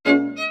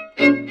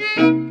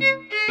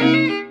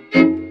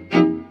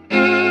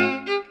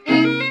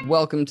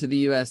Welcome to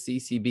the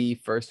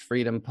USCCB First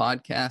Freedom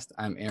Podcast.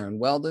 I'm Aaron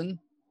Weldon.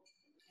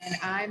 And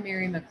I'm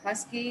Mary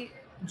McCluskey,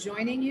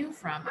 joining you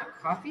from a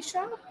coffee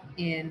shop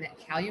in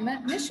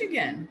Calumet,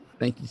 Michigan.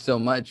 Thank you so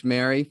much,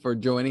 Mary, for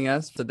joining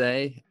us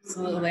today.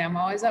 Absolutely. I'm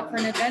always up for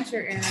an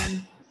adventure,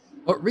 Aaron.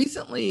 Well,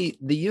 recently,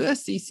 the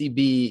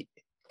USCCB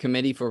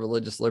Committee for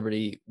Religious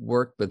Liberty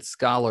worked with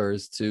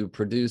scholars to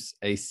produce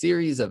a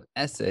series of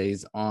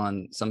essays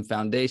on some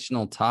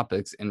foundational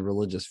topics in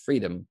religious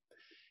freedom.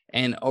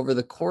 And over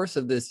the course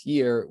of this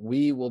year,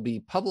 we will be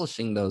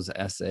publishing those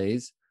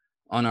essays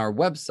on our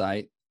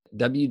website,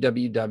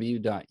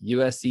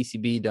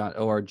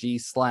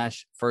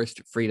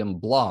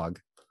 www.usccb.org/firstfreedomblog.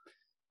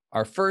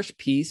 Our first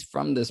piece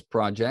from this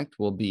project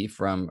will be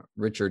from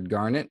Richard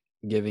Garnett,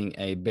 giving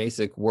a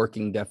basic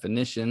working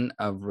definition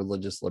of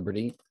religious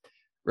liberty.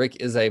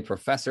 Rick is a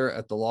professor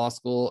at the law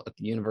school at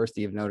the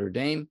University of Notre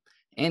Dame,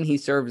 and he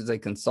served as a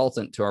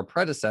consultant to our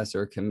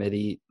predecessor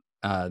committee,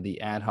 the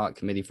Ad Hoc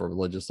Committee for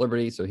Religious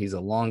Liberty. So he's a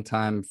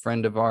longtime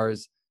friend of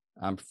ours.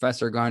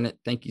 Professor Garnett,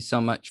 thank you so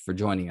much for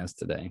joining us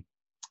today.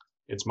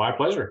 It's my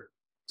pleasure.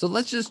 So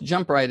let's just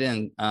jump right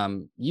in.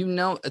 You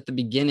note at the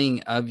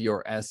beginning of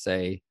your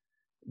essay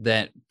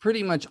that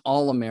pretty much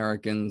all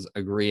Americans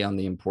agree on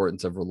the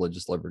importance of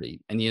religious liberty.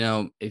 And,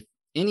 if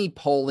any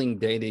polling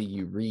data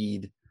you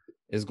read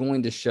is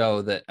going to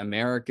show that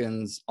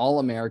all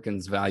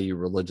Americans value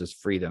religious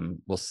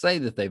freedom, will say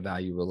that they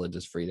value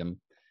religious freedom.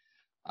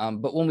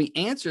 But when we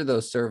answer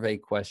those survey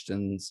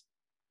questions,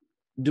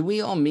 do we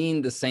all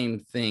mean the same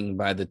thing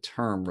by the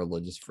term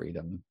religious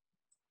freedom?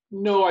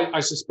 No, I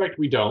suspect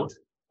we don't.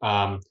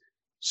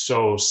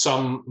 So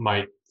some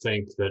might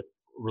think that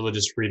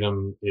religious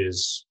freedom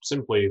is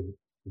simply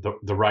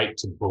the right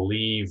to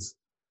believe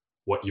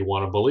what you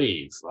want to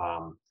believe.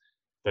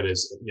 That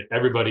is,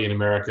 everybody in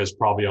America is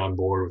probably on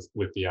board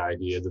with the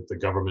idea that the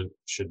government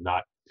should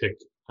not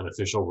pick an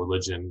official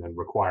religion and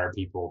require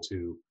people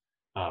to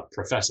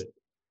profess it.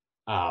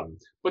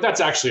 But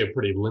that's actually a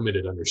pretty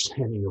limited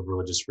understanding of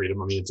religious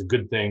freedom. I mean, it's a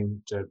good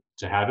thing to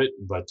have it,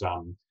 but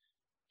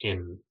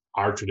in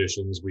our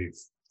traditions, we've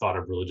thought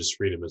of religious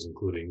freedom as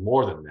including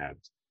more than that.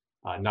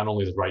 Not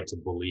only the right to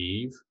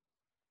believe,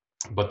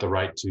 but the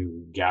right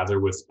to gather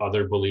with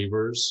other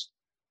believers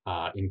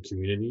in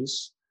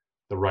communities,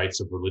 the rights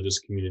of religious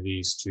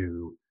communities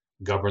to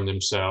govern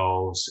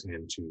themselves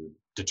and to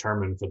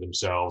determine for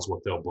themselves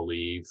what they'll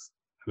believe,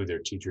 who their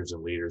teachers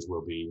and leaders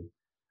will be.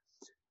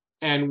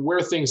 And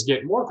where things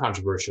get more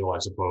controversial, I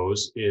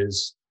suppose,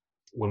 is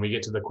when we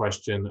get to the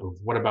question of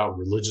what about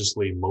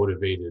religiously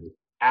motivated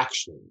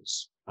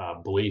actions?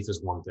 Belief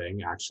is one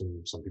thing,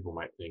 action, some people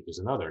might think, is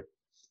another.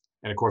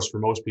 And of course, for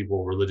most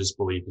people, religious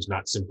belief is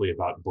not simply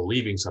about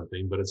believing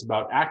something, but it's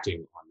about acting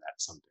on that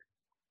something.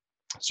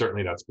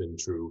 Certainly that's been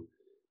true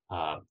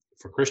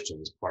for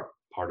Christians.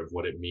 Part of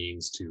what it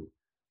means to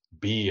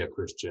be a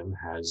Christian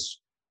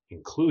has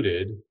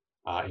included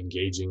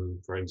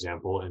engaging, for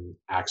example, in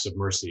acts of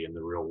mercy in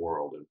the real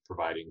world and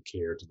providing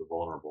care to the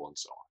vulnerable and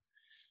so on.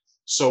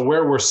 So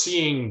where we're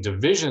seeing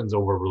divisions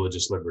over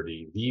religious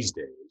liberty these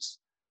days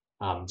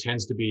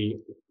tends to be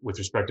with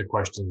respect to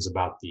questions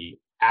about the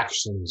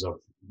actions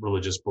of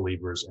religious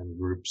believers and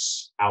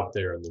groups out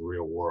there in the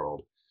real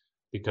world,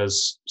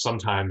 because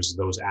sometimes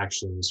those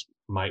actions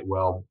might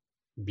well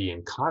be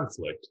in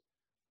conflict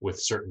with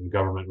certain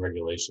government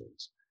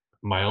regulations.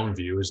 My own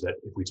view is that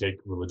if we take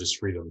religious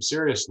freedom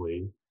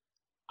seriously,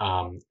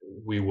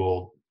 we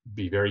will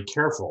be very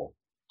careful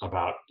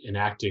about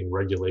enacting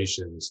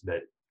regulations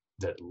that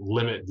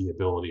limit the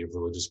ability of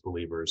religious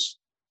believers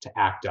to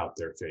act out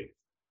their faith.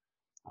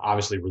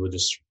 Obviously,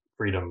 religious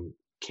freedom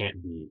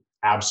can't be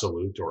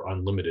absolute or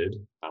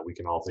unlimited. We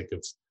can all think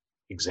of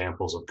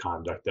examples of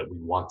conduct that we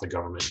want the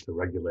government to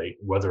regulate,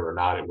 whether or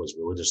not it was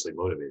religiously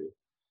motivated.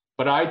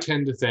 But I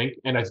tend to think,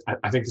 and I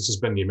think this has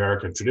been the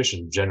American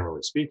tradition,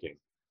 generally speaking,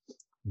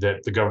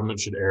 that the government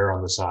should err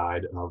on the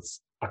side of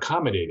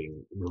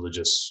accommodating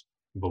religious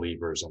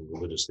believers and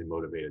religiously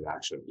motivated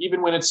action,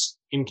 even when it's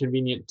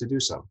inconvenient to do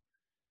so.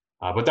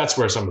 But that's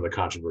where some of the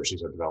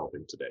controversies are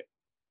developing today.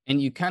 And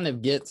you kind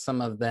of get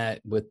some of that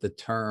with the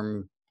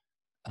term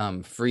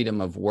freedom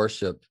of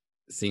worship.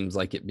 Seems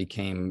like it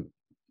became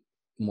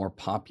more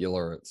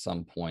popular at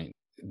some point,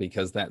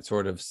 because that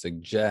sort of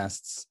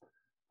suggests,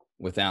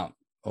 without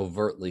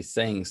overtly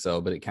saying so,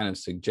 but it kind of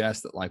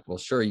suggests that, like, well,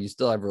 sure, you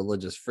still have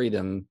religious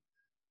freedom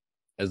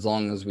as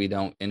long as we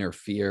don't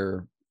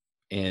interfere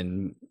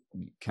in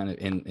kind of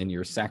in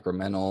your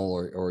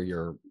sacramental or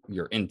your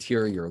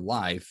interior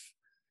life.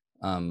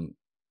 And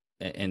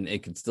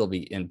it could still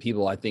be, and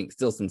people, I think,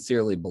 still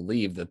sincerely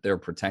believe that they're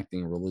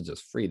protecting religious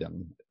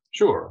freedom.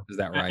 Sure. Is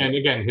that right? And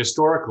again,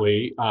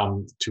 historically,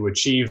 to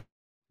achieve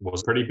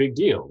was a pretty big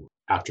deal.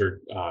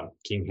 After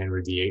King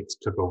Henry VIII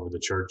took over the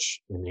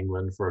church in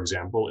England, for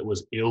example, it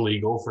was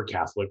illegal for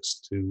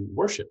Catholics to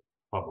worship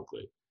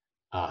publicly.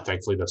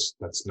 Thankfully,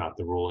 that's not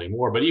the rule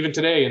anymore. But even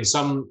today, in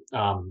some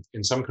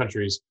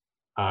countries,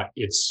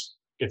 it's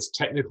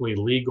technically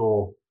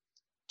legal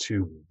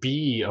to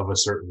be of a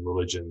certain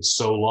religion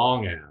so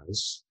long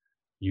as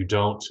you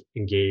don't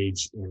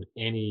engage in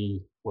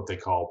any what they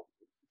call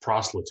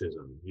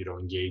proselytism. You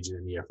don't engage in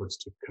any efforts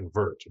to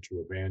convert or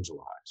to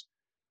evangelize.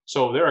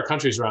 So there are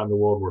countries around the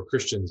world where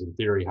Christians, in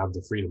theory, have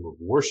the freedom of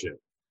worship,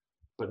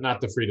 but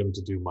not the freedom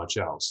to do much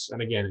else.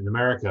 And again, in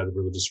America, the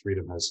religious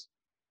freedom has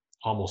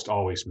almost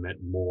always meant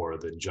more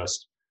than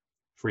just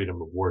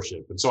freedom of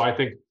worship. And so I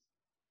think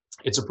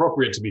it's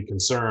appropriate to be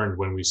concerned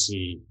when we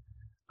see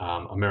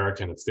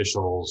American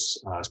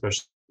officials,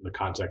 especially in the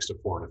context of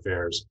foreign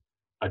affairs,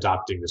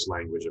 adopting this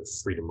language of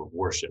freedom of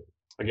worship.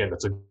 Again,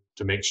 that's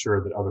to make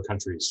sure that other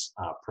countries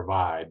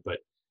provide, but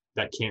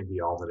that can't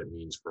be all that it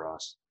means for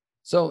us.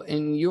 So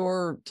in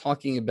your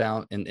talking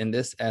about in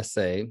this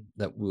essay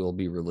that we'll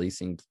be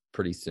releasing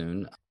pretty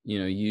soon,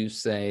 you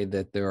say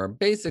that there are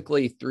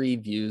basically three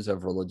views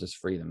of religious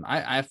freedom.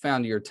 I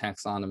found your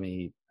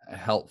taxonomy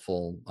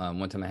helpful.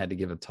 One time I had to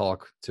give a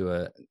talk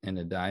in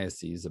a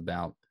diocese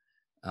about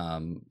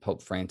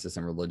Pope Francis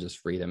and religious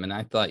freedom, and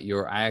I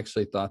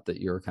actually thought that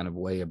your kind of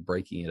way of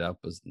breaking it up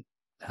was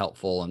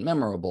helpful and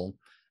memorable.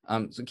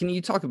 So can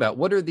you talk about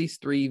what are these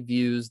three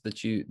views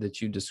that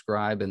you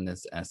describe in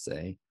this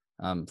essay?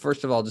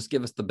 First of all, just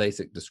give us the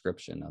basic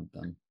description of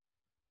them.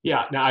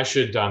 Yeah. Now I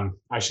should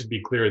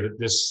be clear that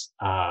this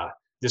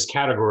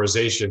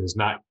categorization is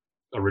not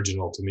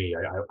original to me.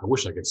 I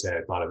wish I could say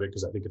I thought of it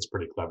because I think it's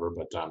pretty clever,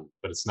 but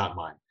it's not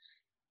mine.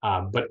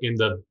 But in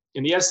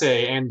the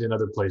essay and in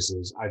other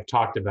places, I've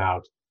talked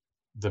about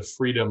the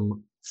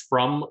freedom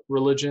from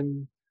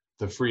religion,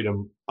 the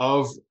freedom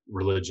of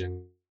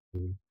religion,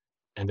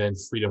 and then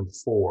freedom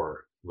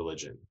for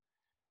religion.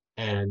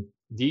 And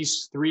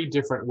these three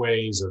different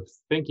ways of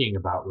thinking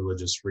about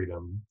religious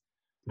freedom,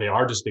 they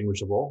are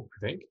distinguishable,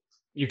 I think.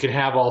 You can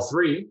have all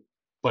three,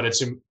 but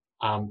it's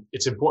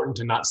important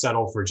to not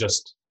settle for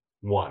just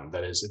one.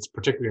 That is, it's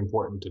particularly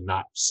important to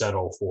not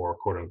settle for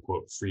quote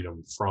unquote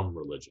freedom from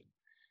religion.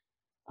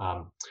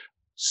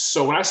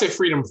 So when I say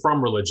freedom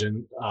from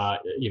religion,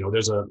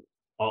 there's a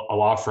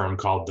law firm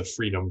called the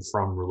Freedom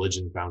from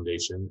Religion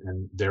Foundation,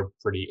 and they're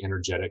pretty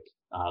energetic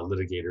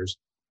litigators.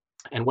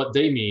 And what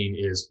they mean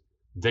is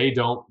they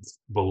don't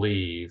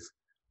believe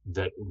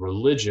that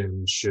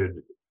religion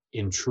should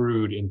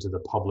intrude into the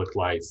public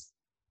life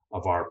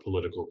of our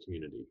political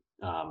community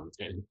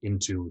and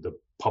into the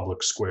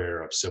public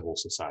square of civil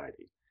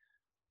society.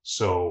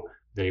 So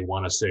they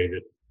want to say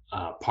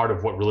that part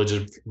of what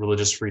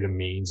religious freedom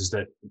means is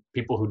that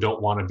people who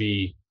don't want to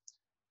be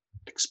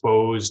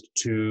exposed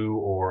to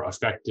or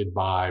affected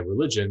by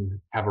religion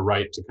have a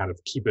right to kind of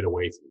keep it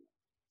away from them.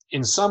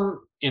 In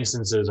some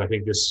instances, I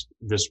think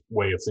this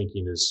way of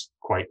thinking is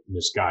quite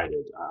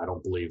misguided. I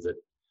don't believe that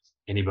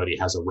anybody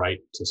has a right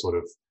to sort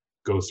of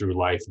go through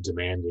life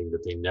demanding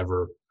that they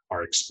never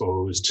are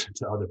exposed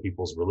to other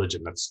people's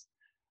religion. That's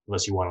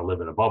unless you want to live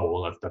in a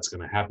bubble, that's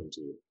going to happen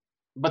to you.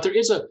 But there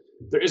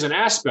is an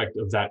aspect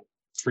of that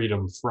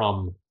freedom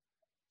from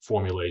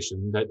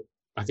formulation that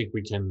I think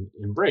we can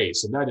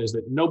embrace, and that is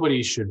that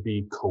nobody should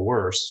be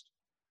coerced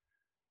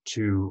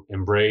to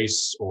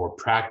embrace or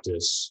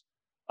practice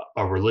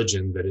a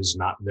religion that is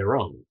not their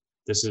own.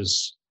 This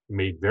is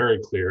made very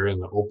clear in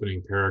the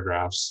opening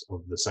paragraphs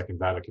of the Second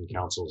Vatican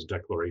Council's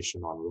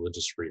Declaration on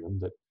Religious Freedom,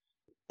 that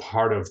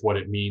part of what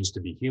it means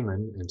to be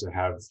human and to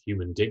have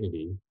human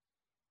dignity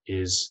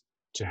is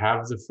to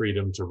have the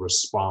freedom to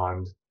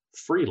respond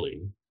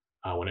freely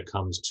when it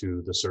comes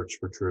to the search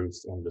for truth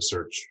and the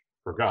search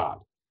for God.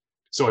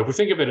 So if we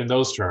think of it in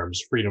those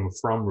terms, freedom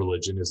from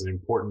religion is an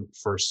important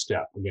first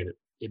step. Again,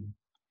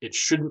 it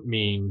shouldn't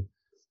mean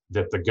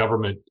that the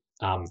government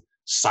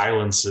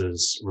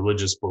silences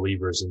religious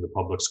believers in the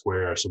public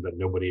square so that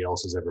nobody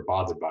else is ever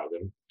bothered by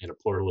them. In a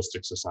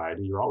pluralistic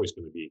society, you're always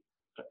going to be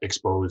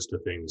exposed to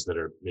things that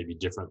are maybe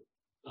different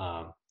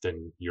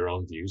than your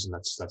own views, and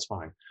that's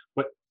fine.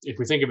 But if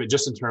we think of it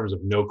just in terms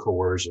of no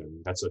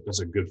coercion, that's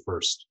a good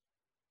first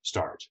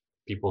start.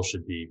 People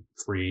should be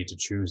free to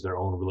choose their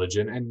own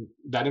religion, and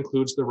that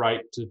includes the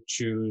right to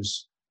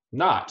choose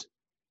not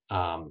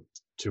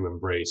to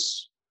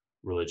embrace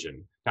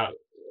religion. Now,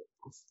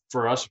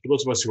 for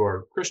those of us who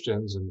are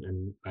Christians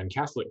and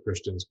Catholic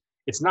Christians,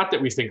 it's not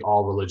that we think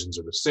all religions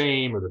are the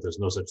same or that there's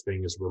no such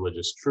thing as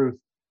religious truth.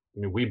 I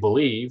mean, we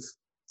believe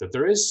that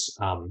there is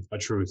a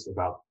truth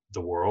about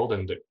the world,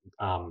 and that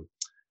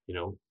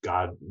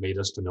God made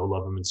us to know,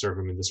 love him, and serve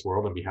him in this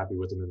world and be happy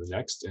with him in the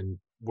next. And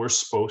we're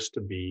supposed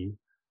to be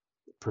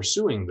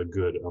pursuing the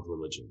good of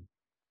religion.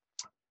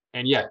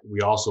 And yet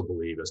we also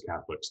believe as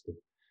Catholics that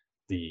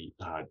the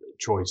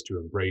choice to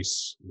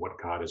embrace what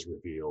God has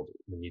revealed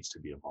needs to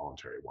be a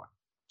voluntary one.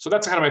 So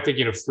that's kind of my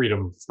thinking of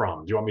freedom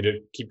from. Do you want me to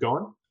keep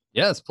going?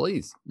 Yes,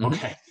 please. Mm-hmm.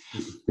 Okay.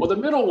 Well, the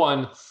middle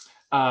one,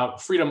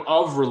 freedom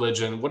of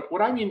religion.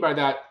 What I mean by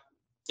that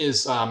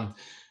is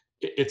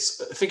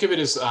think of it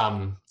as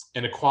an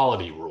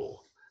equality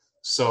rule.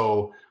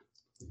 So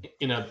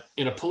in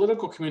a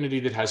political community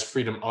that has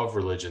freedom of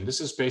religion,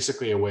 this is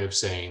basically a way of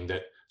saying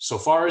that so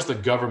far as the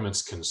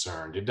government's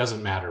concerned, it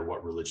doesn't matter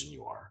what religion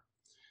you are.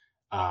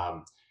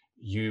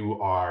 You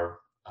are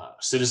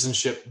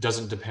citizenship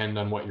doesn't depend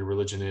on what your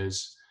religion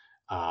is.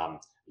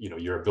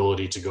 Your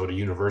ability to go to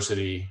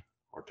university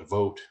or to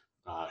vote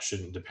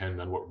shouldn't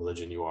depend on what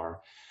religion you are.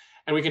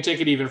 And we can take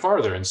it even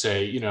farther and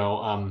say,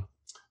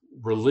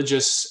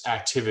 religious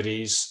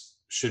activities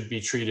should be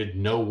treated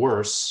no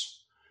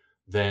worse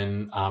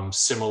than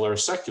similar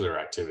secular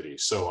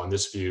activities. So on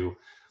this view,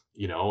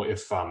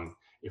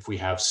 if we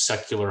have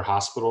secular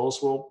hospitals,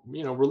 well,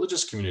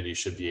 religious communities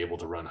should be able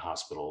to run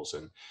hospitals,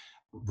 and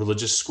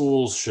religious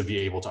schools should be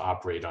able to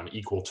operate on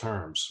equal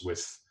terms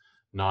with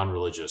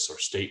non-religious or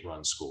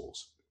state-run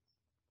schools.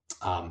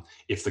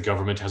 If the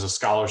government has a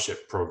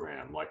scholarship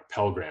program like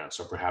Pell Grants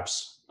or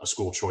perhaps a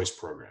school choice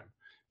program,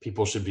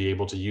 people should be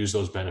able to use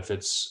those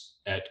benefits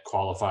at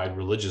qualified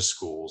religious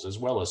schools as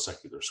well as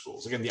secular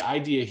schools. Again, the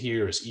idea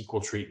here is equal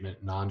treatment,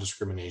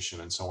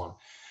 non-discrimination, and so on.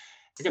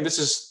 Again, this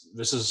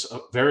is a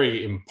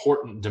very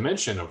important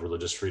dimension of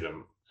religious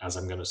freedom, as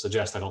I'm going to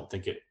suggest. I don't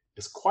think it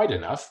is quite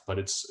enough, but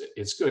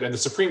it's good. And the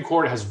Supreme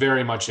Court has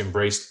very much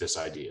embraced this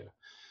idea.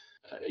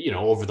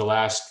 Over the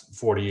last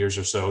 40 years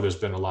or so, there's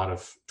been a lot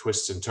of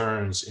twists and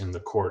turns in the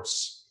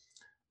court's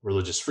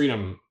religious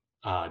freedom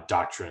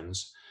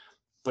doctrines,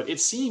 but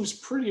it seems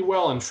pretty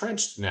well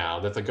entrenched now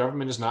that the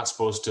government is not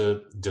supposed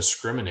to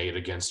discriminate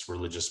against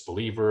religious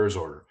believers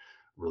or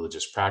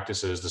religious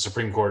practices. The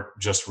Supreme Court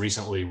just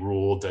recently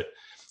ruled that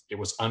it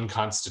was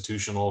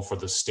unconstitutional for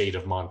the state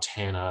of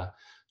Montana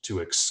to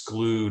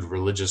exclude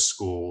religious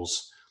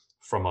schools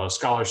from a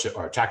scholarship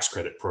or a tax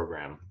credit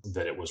program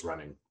that it was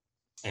running.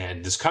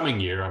 And this coming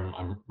year,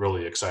 I'm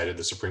really excited.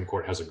 The Supreme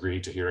Court has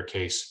agreed to hear a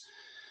case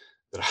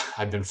that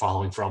I've been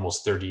following for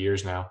almost 30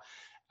 years now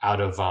out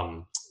of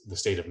the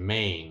state of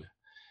Maine.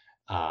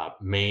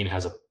 Maine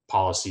has a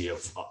policy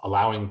of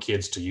allowing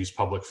kids to use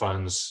public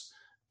funds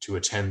to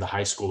attend the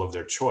high school of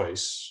their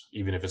choice,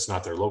 even if it's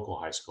not their local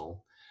high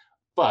school.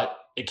 But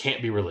it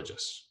can't be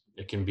religious.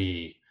 It can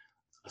be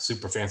a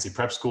super fancy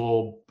prep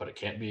school, but it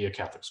can't be a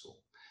Catholic school.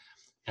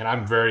 And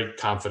I'm very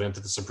confident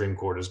that the Supreme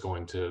Court is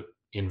going to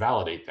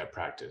invalidate that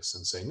practice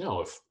and say,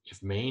 no,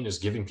 if Maine is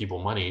giving people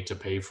money to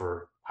pay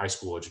for high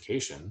school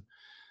education,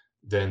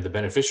 then the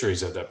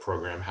beneficiaries of that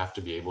program have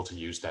to be able to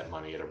use that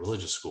money at a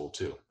religious school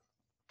too.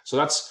 So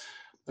that's,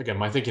 again,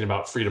 my thinking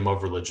about freedom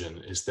of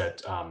religion is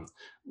that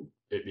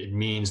it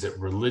means that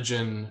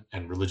religion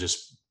and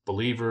religious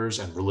believers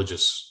and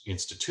religious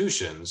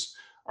institutions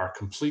are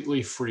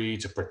completely free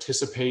to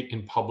participate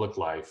in public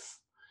life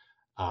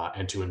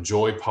and to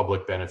enjoy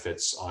public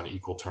benefits on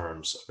equal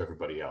terms of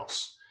everybody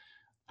else.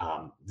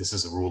 This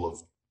is a rule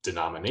of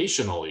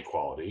denominational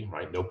equality,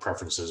 right? No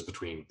preferences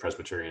between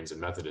Presbyterians and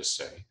Methodists,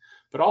 say.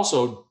 But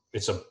also,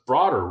 it's a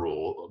broader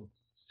rule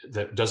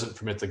that doesn't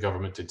permit the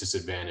government to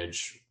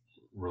disadvantage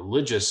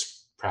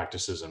religious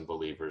practices and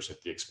believers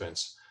at the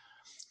expense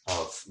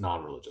of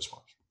non-religious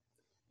ones.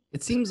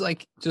 It seems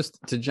like, just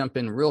to jump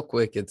in real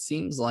quick, it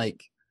seems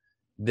like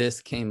this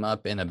came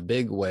up in a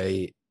big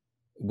way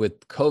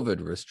with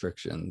COVID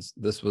restrictions.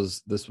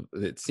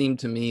 It seemed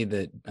to me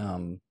that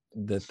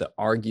that the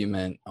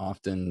argument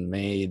often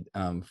made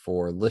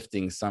for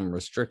lifting some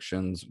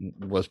restrictions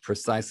was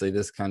precisely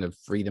this kind of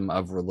freedom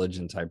of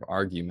religion type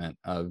argument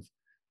of,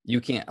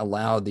 you can't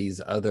allow these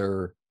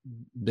other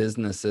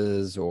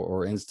businesses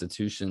or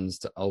institutions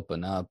to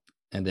open up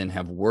and then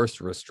have worse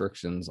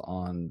restrictions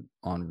on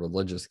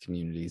religious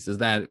communities.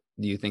 Do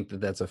you think that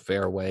that's a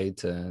fair way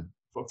to?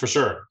 For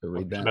sure. To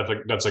read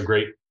that? That's a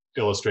great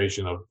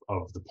illustration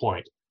of the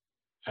point.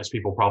 As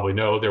people probably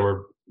know, there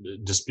were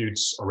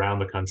disputes around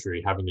the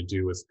country having to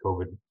do with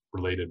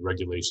COVID-related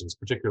regulations,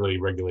 particularly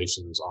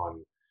regulations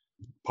on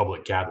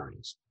public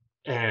gatherings.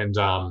 And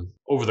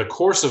over the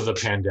course of the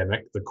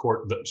pandemic, the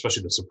court,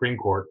 especially the Supreme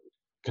Court,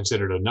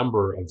 considered a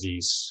number of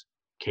these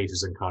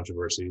cases and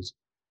controversies.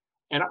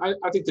 And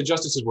I think the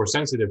justices were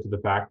sensitive to the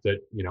fact that,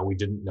 we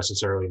didn't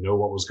necessarily know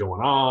what was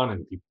going on,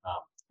 and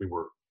we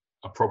were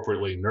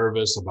appropriately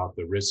nervous about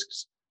the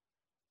risks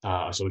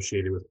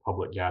associated with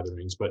public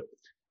gatherings. But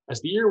as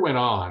the year went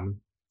on,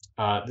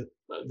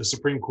 the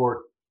Supreme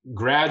Court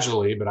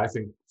gradually, but I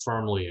think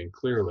firmly and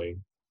clearly,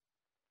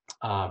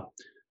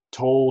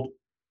 told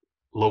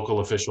local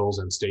officials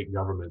and state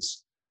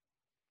governments,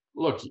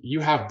 look, you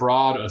have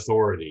broad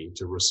authority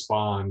to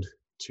respond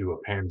to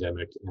a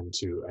pandemic and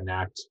to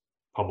enact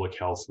public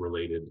health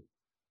related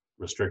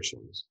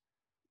restrictions.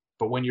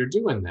 But when you're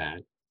doing that,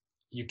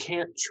 you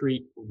can't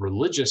treat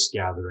religious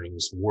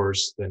gatherings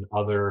worse than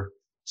other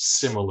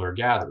similar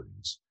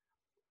gatherings.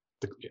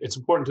 It's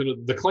important to know,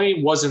 the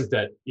claim wasn't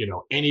that,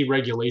 any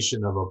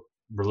regulation of a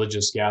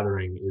religious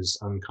gathering is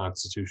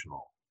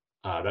unconstitutional.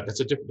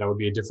 That would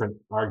be a different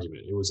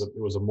argument. It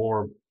was a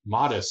more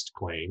modest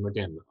claim,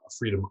 again, a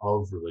freedom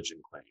of religion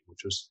claim,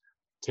 which was,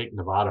 take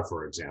Nevada,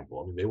 for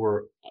example. I mean, they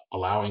were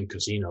allowing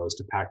casinos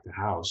to pack the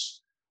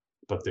house,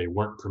 but they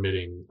weren't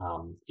permitting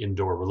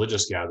indoor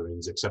religious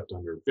gatherings except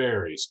under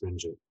very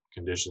stringent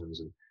conditions.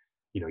 And,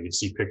 you'd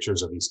see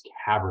pictures of these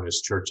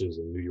cavernous churches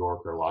in New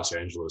York or Los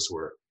Angeles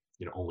where,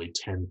 only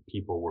 10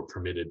 people were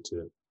permitted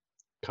to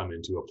come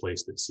into a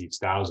place that seats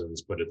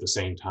thousands, but at the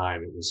same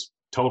time, it was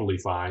totally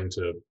fine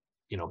to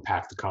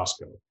pack the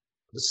Costco.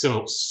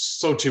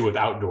 So too with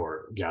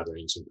outdoor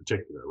gatherings in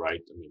particular,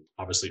 right? I mean,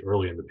 obviously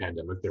early in the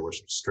pandemic, there were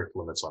some strict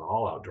limits on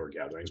all outdoor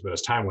gatherings, but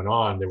as time went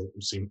on,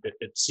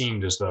 it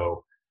seemed as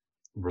though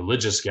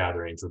religious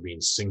gatherings were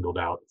being singled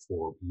out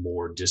for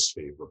more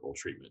disfavorable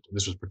treatment. And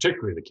this was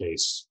particularly the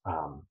case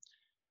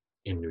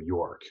in New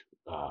York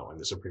when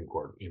the Supreme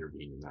Court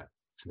intervened in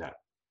that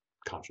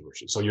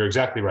controversy. So you're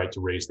exactly right to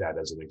raise that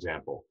as an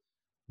example,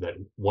 that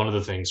one of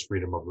the things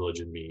freedom of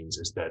religion means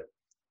is that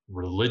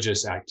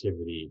religious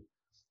activity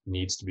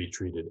needs to be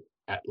treated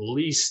at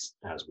least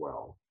as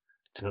well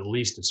and at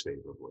least as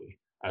favorably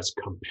as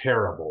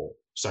comparable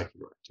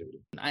secular activity.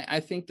 I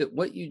think that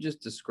what you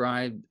just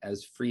described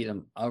as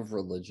freedom of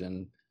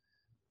religion,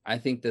 I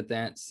think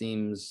that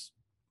seems,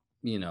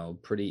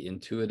 pretty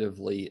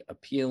intuitively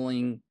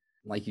appealing.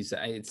 Like you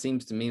said, it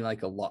seems to me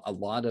like a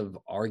lot of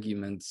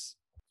arguments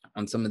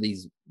on some of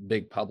these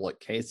big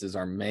public cases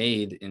are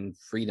made in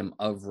freedom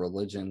of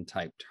religion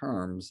type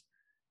terms.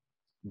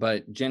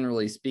 But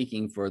generally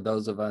speaking, for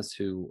those of us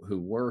who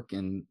work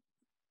in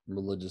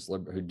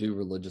who do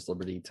religious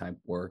liberty type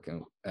work,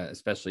 and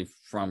especially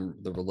from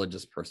the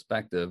religious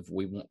perspective,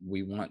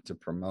 we want to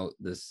promote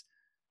this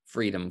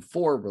freedom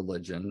for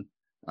religion.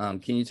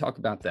 Can you talk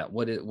about that?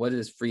 What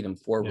is freedom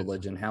for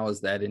religion? How is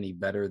that any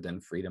better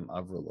than freedom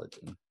of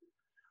religion?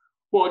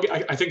 Well,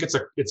 I think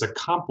it's a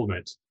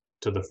complement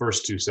to the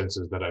first two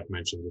senses that I've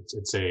mentioned.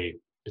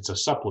 It's a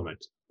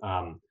supplement.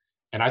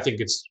 And I think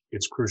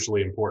it's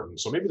crucially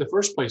important. So maybe the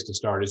first place to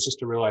start is just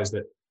to realize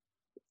that,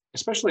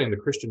 especially in the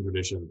Christian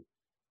tradition,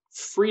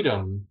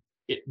 freedom,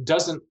 it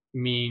doesn't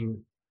mean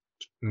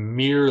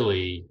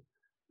merely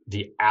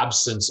the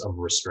absence of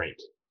restraint.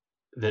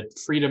 That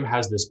freedom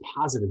has this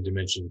positive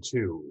dimension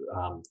too.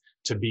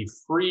 To be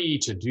free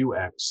to do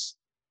X,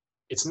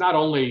 it's not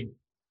only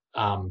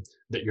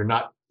that you're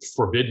not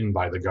forbidden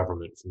by the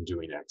government from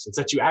doing X, it's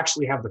that you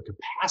actually have the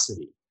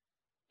capacity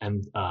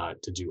and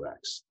to do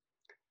X.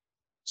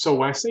 So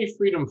when I say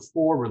freedom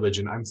for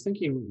religion, I'm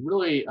thinking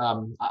really,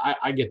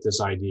 I get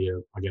this idea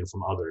again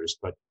from others,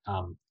 but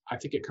I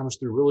think it comes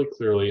through really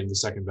clearly in the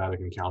Second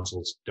Vatican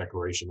Council's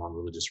Declaration on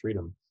Religious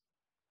Freedom,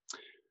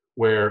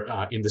 where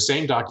in the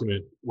same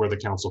document where the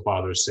Council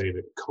Fathers say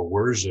that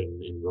coercion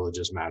in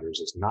religious matters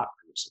is not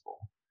permissible,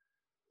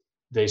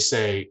 they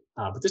say,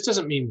 but this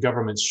doesn't mean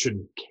governments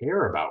shouldn't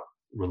care about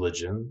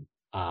religion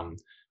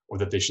or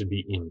that they should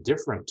be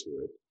indifferent to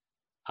it.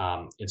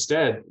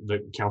 Instead, the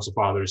Council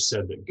Fathers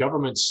said that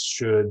governments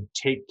should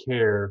take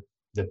care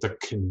that the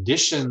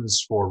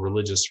conditions for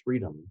religious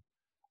freedom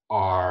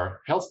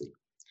are healthy,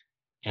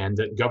 and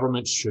that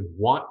governments should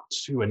want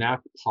to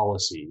enact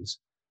policies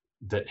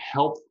that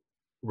help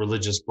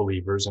religious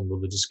believers and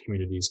religious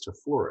communities to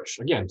flourish.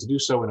 Again, to do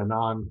so in a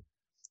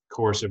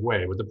non-coercive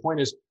way. But the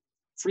point is,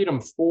 freedom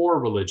for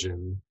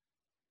religion,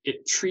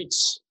 it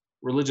treats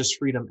religious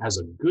freedom as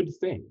a good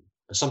thing,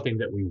 as something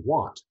that we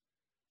want.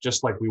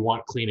 Just like we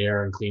want clean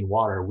air and clean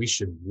water, we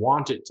should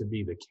want it to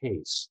be the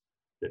case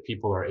that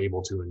people are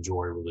able to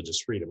enjoy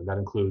religious freedom, and that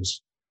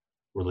includes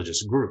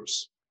religious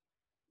groups.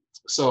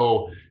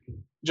 So,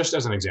 just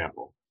as an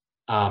example,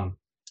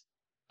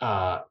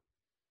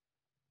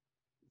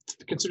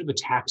 consider the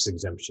tax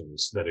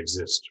exemptions that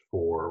exist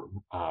for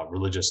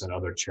religious and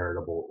other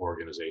charitable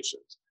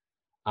organizations.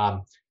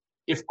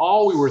 If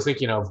all we were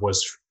thinking of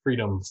was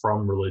freedom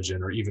from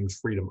religion or even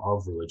freedom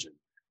of religion,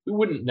 we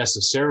wouldn't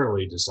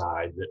necessarily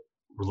decide that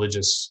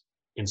religious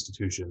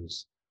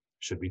institutions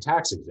should be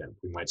tax exempt.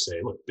 We might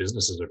say, look,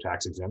 businesses are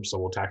tax exempt, so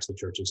we'll tax the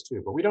churches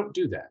too. But we don't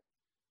do that.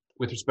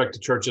 With respect to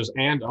churches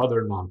and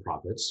other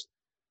nonprofits,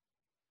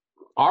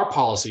 our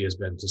policy has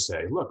been to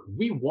say, look,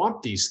 we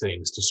want these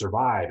things to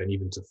survive and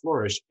even to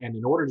flourish. And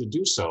in order to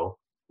do so,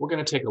 we're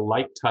going to take a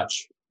light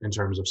touch in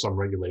terms of some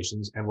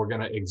regulations, and we're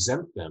going to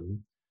exempt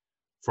them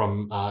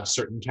from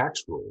certain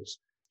tax rules.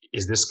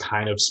 Is this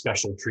kind of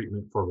special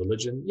treatment for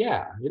religion?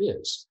 Yeah, it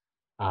is.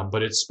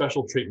 But it's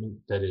special treatment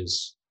that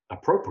is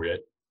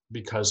appropriate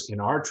because in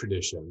our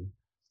tradition,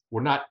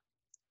 we're not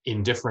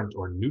indifferent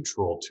or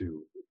neutral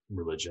to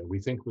religion. We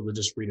think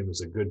religious freedom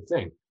is a good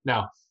thing.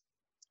 Now,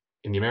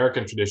 in the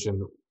American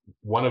tradition,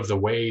 one of the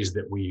ways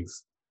that we've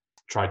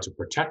tried to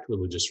protect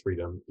religious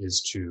freedom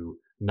is to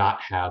not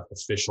have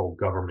official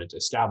government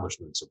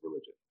establishments of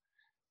religion.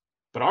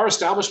 But our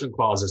Establishment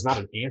Clause is not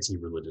an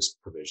anti-religious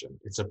provision.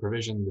 It's a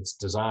provision that's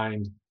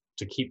designed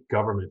to keep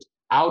government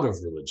out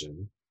of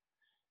religion,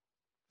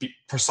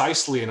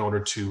 precisely in order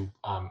to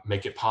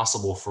make it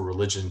possible for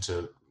religion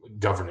to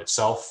govern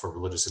itself, for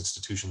religious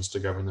institutions to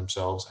govern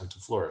themselves and to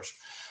flourish.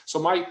 So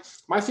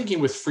my thinking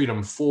with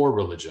freedom for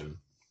religion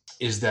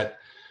is that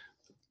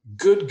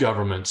good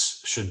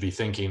governments should be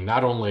thinking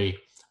not only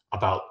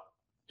about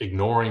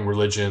ignoring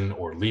religion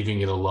or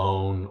leaving it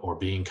alone or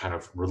being kind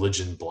of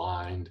religion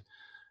blind.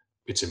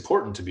 It's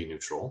important to be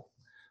neutral,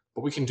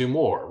 but we can do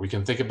more. We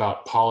can think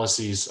about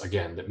policies,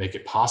 again, that make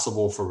it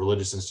possible for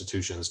religious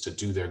institutions to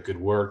do their good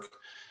work,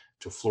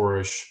 to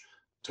flourish,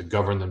 to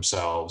govern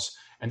themselves.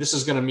 And this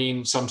is going to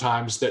mean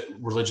sometimes that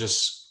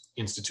religious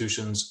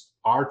institutions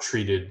are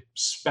treated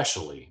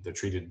specially, they're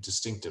treated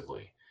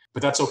distinctively.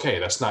 But that's okay.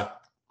 That's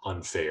not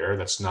unfair.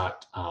 That's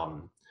not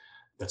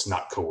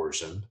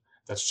coercion.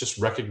 That's just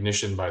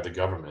recognition by the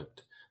government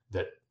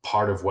that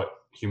part of what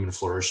human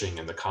flourishing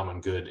and the common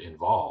good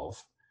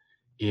involve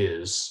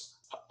is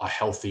a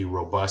healthy,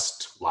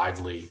 robust,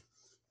 lively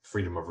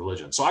freedom of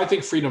religion. So I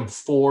think freedom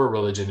for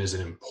religion is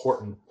an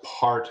important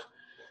part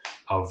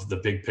of the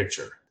big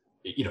picture.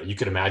 You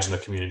could imagine a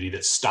community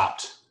that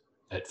stopped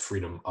at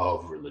freedom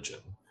of religion.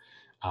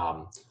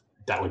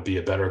 That would be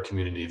a better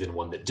community than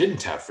one that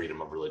didn't have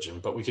freedom of religion,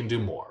 but we can do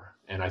more.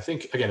 And I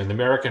think, again, in the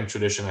American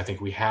tradition, I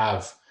think we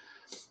have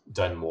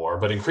done more,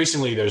 but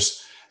increasingly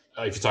there's,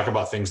 if you talk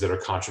about things that are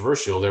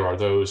controversial, there are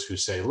those who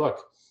say,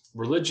 look,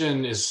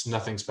 religion is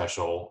nothing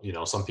special.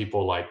 Some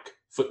people like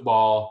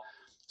football,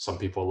 some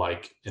people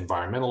like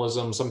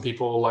environmentalism, some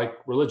people like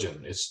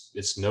religion.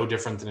 It's no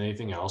different than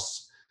anything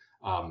else.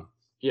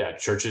 Yeah,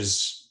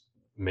 churches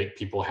make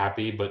people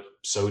happy, but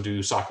so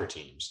do soccer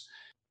teams.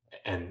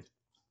 And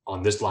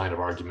on this line of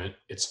argument,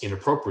 it's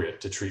inappropriate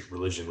to treat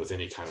religion with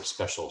any kind of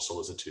special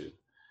solicitude.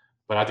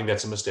 But I think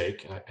that's a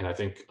mistake. And I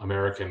think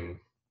American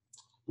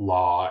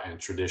law and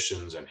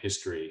traditions and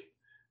history,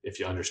 if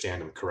you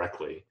understand them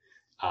correctly,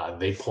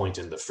 they point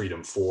in the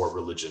freedom for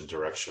religion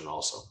direction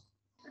also.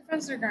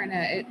 Professor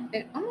Garnett,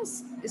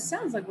 it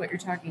sounds like what you're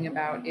talking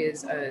about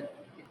is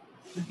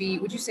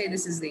would you say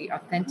this is the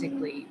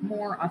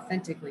more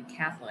authentically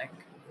Catholic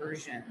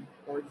version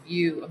or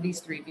view of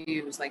these three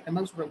views, like the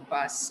most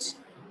robust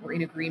or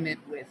in agreement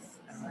with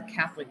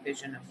Catholic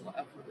vision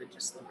of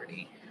religious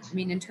liberty? I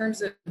mean, in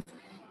terms of,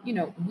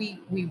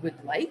 we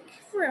would like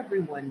for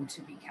everyone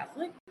to be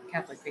Catholic.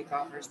 Catholic faith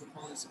offers the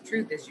fullness of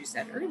truth, as you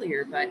said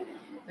earlier, but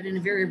in a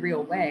very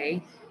real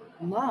way,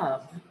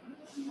 love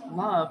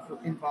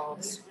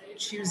involves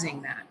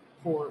choosing that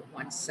for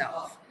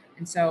oneself.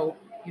 And so,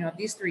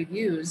 these three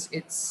views,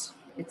 it's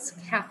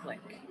Catholic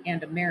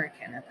and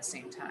American at the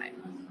same time.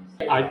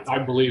 I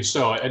believe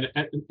so. And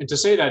to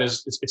say that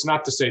it's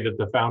not to say that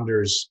the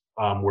founders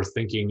were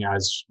thinking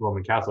as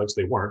Roman Catholics.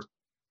 They weren't.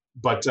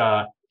 But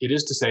it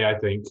is to say, I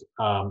think,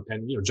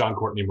 and John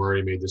Courtney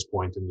Murray made this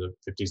point in the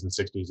 50s and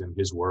 60s in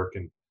his work,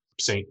 and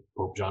Saint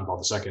Pope John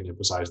Paul II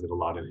emphasized it a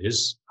lot in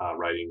his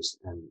writings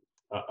and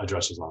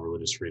addresses on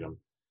religious freedom,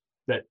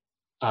 that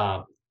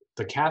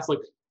the Catholic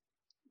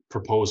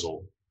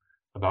proposal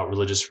about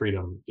religious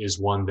freedom is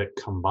one that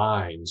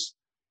combines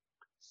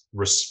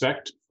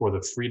respect for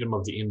the freedom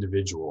of the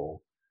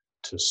individual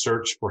to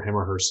search for him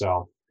or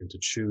herself and to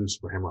choose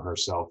for him or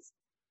herself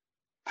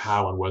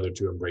how and whether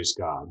to embrace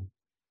God.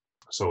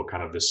 So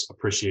kind of this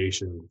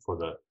appreciation for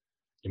the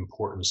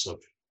importance of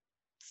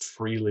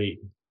freely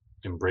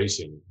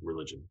embracing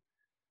religion.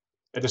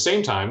 At the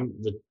same time,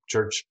 the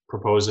church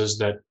proposes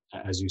that,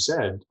 as you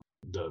said,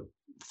 the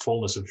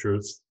fullness of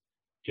truth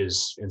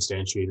is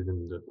instantiated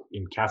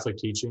in Catholic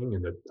teaching,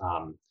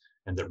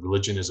 and that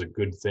religion is a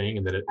good thing,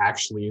 and that it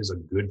actually is a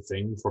good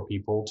thing for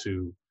people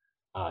to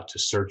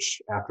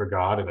search after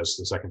God, and as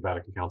the Second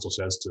Vatican Council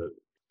says,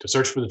 to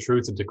search for the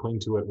truth and to cling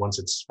to it once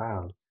it's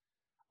found.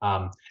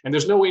 And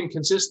there's no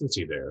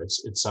inconsistency there.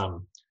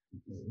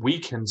 We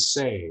can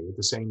say at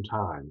the same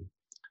time,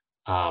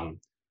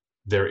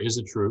 there is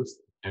a truth,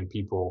 and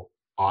people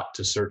ought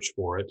to search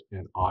for it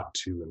and ought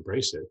to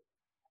embrace it.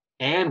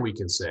 And we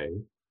can say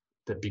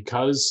that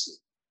because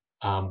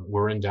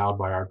we're endowed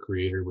by our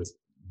Creator with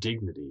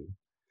dignity,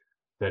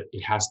 that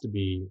it has to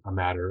be a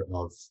matter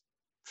of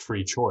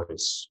free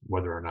choice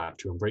whether or not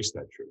to embrace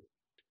that truth.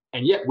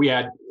 And yet we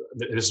add,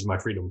 this is my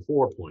freedom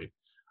for point,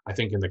 I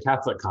think in the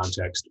Catholic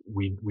context,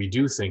 we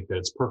do think that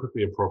it's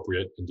perfectly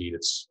appropriate, indeed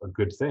it's a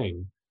good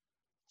thing,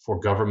 for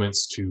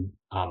governments to,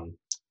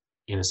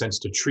 in a sense,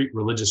 to treat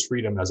religious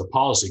freedom as a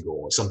policy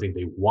goal, as something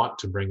they want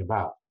to bring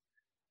about.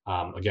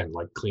 Again,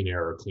 like clean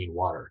air or clean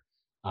water.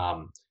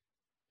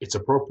 It's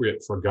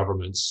appropriate for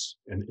governments,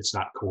 and it's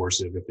not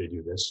coercive if they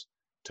do this,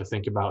 to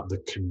think about the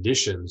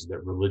conditions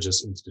that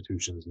religious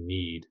institutions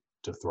need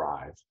to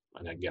thrive.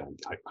 And again,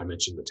 I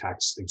mentioned the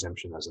tax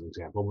exemption as an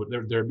example, but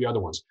there'd be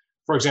other ones.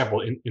 For example,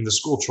 in the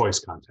school choice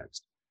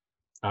context,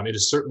 it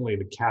is certainly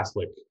the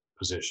Catholic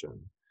position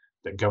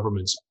that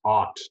governments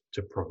ought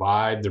to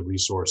provide the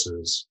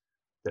resources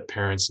that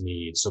parents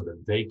need so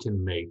that they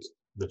can make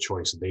the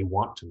choice they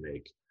want to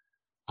make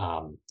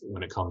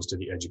when it comes to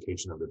the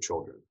education of their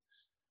children.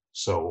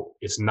 So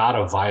it's not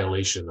a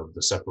violation of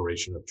the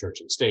separation of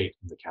church and state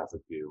in the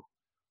Catholic view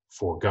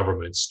for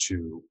governments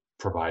to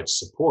provide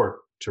support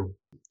to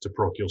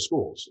parochial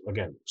schools,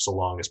 again, so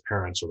long as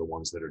parents are the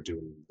ones that are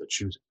doing the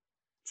choosing.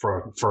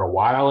 For a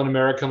while in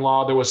American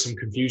law, there was some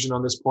confusion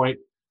on this point.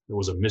 There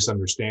was a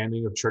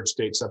misunderstanding of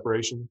church-state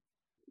separation,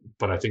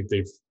 but I think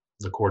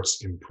the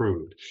courts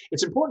improved.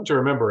 It's important to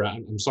remember,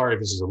 I'm sorry if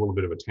this is a little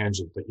bit of a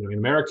tangent, but in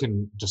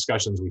American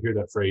discussions, we hear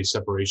that phrase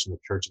separation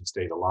of church and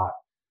state a lot.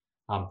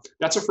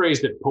 That's a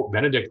phrase that Pope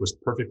Benedict was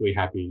perfectly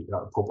happy,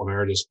 Pope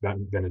Emeritus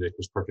Benedict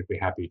was perfectly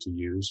happy to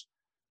use.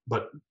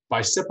 But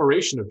by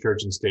separation of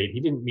church and state, he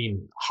didn't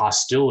mean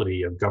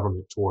hostility of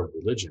government toward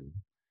religion.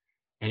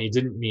 And he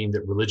didn't mean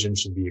that religion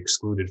should be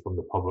excluded from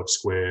the public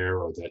square,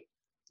 or that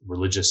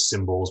religious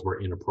symbols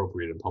were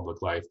inappropriate in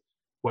public life.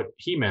 What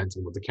he meant,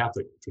 and what the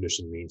Catholic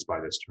tradition means by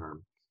this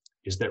term,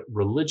 is that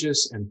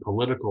religious and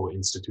political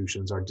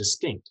institutions are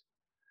distinct.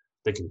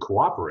 They can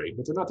cooperate,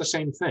 but they're not the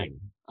same thing.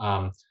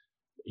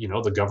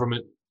 The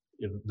government,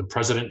 the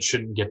president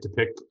shouldn't get to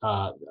pick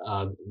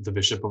the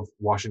Bishop of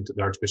Washington,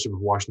 the Archbishop of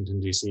Washington,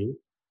 D.C.,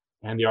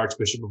 and the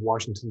Archbishop of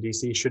Washington,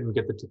 D.C. shouldn't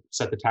get to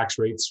set the tax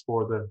rates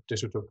for the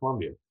District of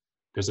Columbia.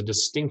 There's a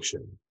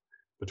distinction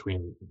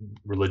between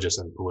religious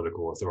and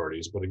political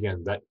authorities. But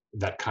again,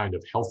 that kind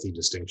of healthy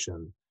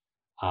distinction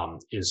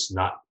is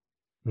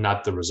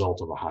not the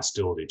result of a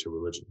hostility to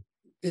religion.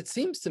 It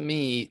seems to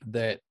me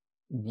that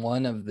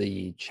one of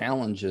the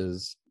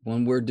challenges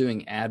when we're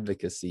doing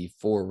advocacy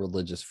for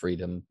religious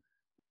freedom,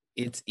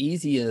 it's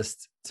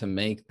easiest to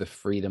make the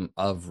freedom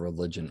of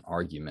religion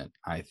argument,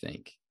 I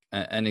think.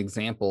 An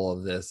example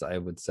of this, I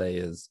would say,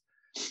 is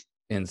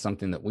in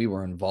something that we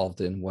were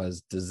involved in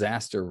was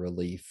disaster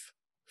relief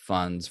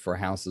funds for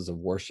houses of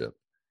worship,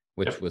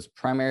 which was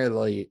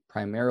primarily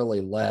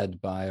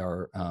led by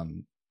our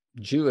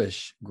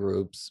Jewish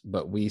groups,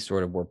 but we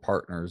sort of were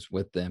partners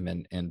with them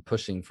in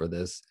pushing for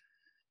this.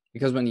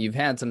 Because when you've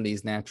had some of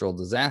these natural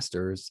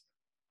disasters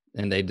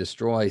and they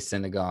destroy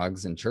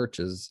synagogues and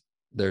churches,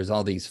 there's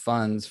all these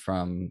funds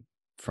from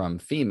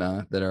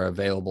FEMA that are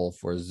available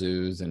for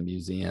zoos and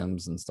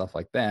museums and stuff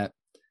like that.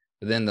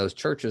 But then those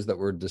churches that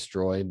were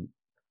destroyed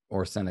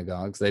or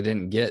synagogues, they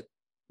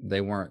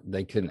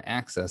couldn't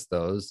access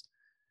those.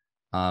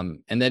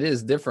 And that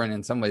is different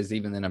in some ways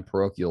even than a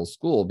parochial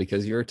school,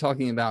 because you're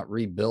talking about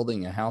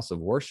rebuilding a house of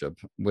worship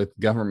with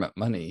government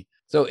money.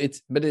 So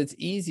it's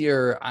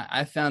easier.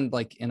 I found,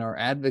 like, in our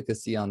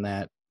advocacy on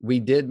that,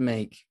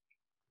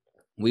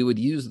 we would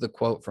use the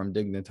quote from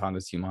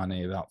Dignitatis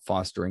Humanae about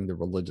fostering the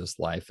religious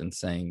life and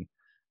saying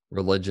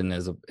religion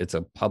it's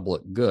a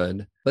public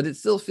good, but it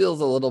still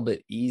feels a little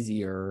bit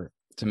easier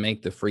to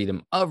make the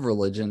freedom of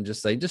religion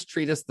just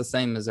treat us the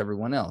same as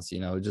everyone else.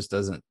 It just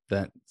doesn't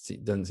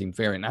seem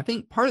fair. And I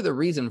think part of the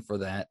reason for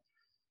that,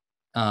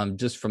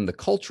 just from the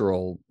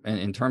cultural, and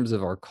in terms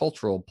of our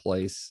cultural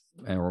place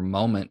or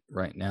moment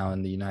right now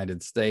in the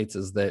United States,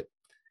 is that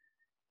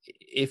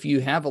if you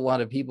have a lot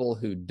of people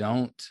who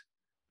don't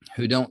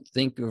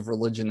think of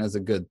religion as a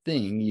good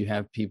thing, you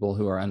have people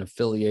who are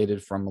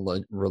unaffiliated from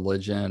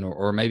religion,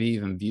 or maybe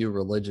even view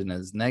religion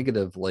as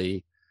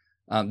negatively.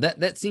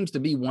 That seems to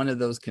be one of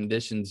those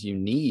conditions you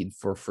need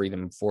for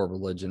freedom for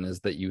religion,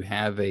 is that you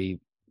have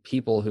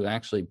people who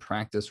actually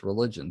practice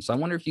religion. So I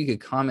wonder if you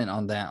could comment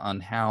on that, on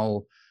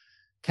how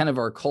kind of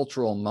our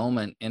cultural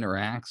moment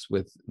interacts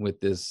with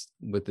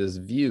this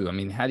view. I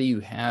mean, how do you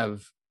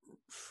have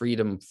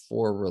freedom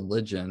for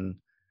religion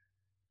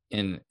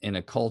in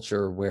a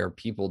culture where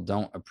people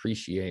don't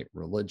appreciate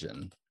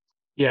religion?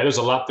 Yeah, there's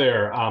a lot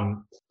there.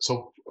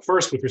 So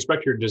first, with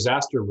respect to your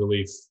disaster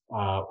relief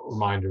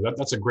reminder,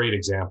 that's a great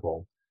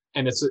example.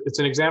 And it's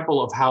an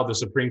example of how the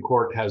Supreme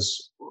Court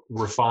has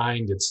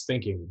refined its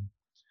thinking,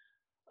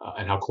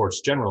 and how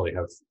courts generally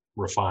have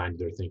refined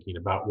their thinking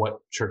about what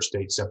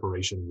church-state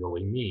separation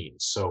really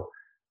means. So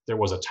there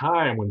was a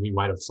time when we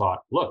might have thought,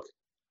 look,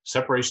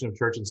 separation of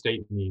church and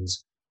state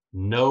means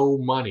no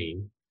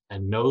money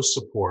and no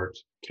support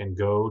can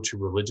go to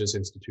religious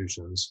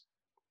institutions,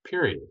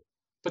 period.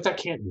 But that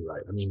can't be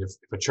right. I mean, if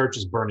a church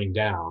is burning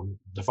down,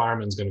 the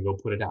fireman's going to go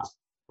put it out,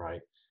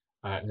 right?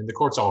 And the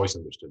courts always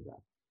understood that.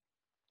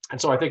 And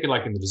so I think,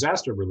 like in the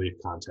disaster relief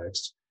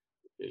context,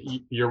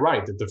 you're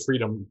right that the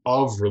freedom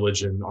of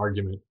religion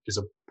argument is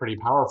a pretty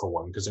powerful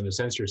one, because in a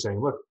sense you're saying,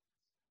 look,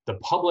 the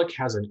public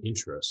has an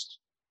interest,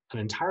 an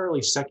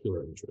entirely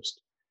secular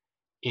interest,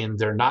 in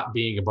there not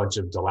being a bunch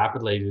of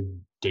dilapidated,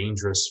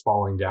 dangerous,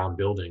 falling down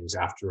buildings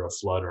after a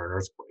flood or an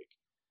earthquake.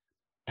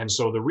 And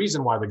so the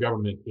reason why the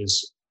government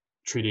is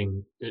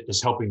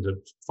helping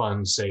to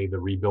fund, say, the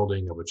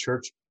rebuilding of a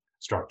church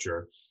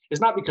structure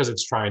is not because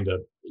it's trying to,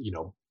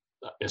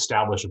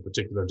 establish a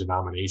particular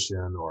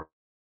denomination or,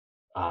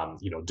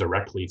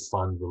 directly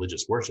fund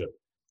religious worship.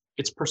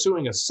 It's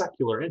pursuing a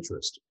secular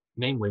interest,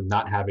 namely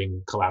not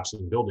having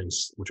collapsing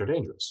buildings which are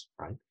dangerous,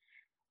 right?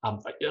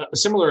 A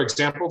similar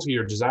example to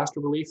your disaster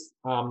relief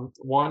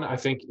one, I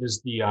think,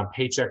 is the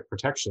paycheck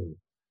protection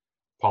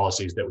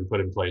policies that we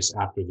put in place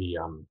after the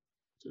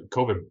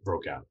COVID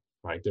broke out,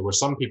 right? There were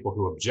some people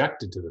who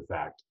objected to the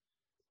fact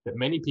that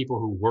many people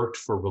who worked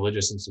for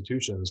religious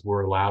institutions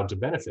were allowed to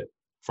benefit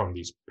from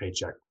these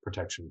paycheck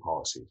protection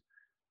policies.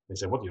 They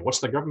said, what's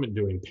the government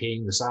doing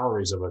paying the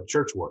salaries of a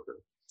church worker?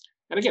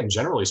 And again,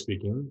 generally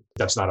speaking,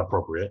 that's not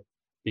appropriate,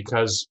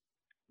 because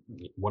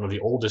one of the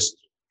oldest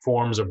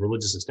forms of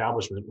religious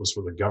establishment was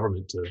for the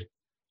government to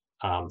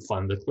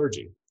fund the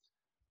clergy.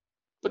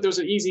 But there's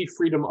an easy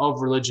freedom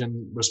of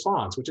religion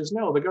response, which is,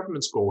 no, the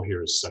government's goal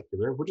here is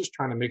secular. We're just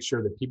trying to make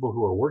sure that people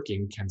who are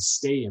working can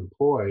stay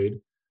employed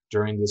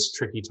during this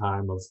tricky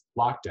time of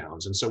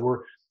lockdowns. And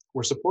so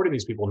we're supporting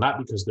these people not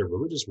because they're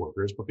religious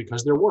workers, but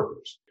because they're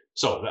workers.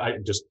 So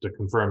just to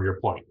confirm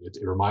your point, it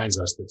reminds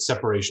us that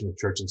separation of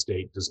church and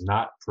state does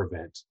not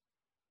prevent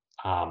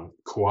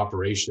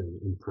cooperation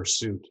in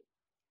pursuit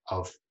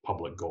of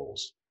public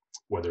goals.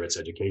 whether it's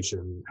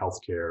education,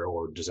 healthcare,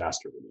 or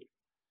disaster relief.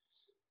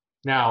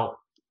 Now,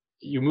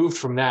 you moved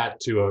from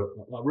that to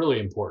a really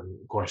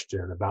important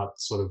question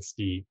about sort of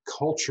the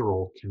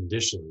cultural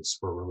conditions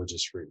for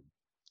religious freedom.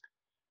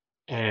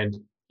 And,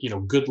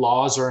 good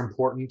laws are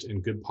important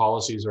and good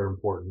policies are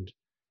important,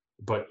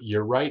 but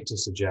you're right to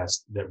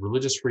suggest that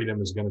religious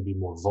freedom is going to be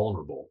more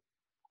vulnerable,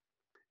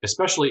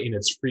 especially in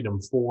its freedom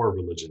for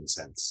religion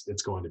sense.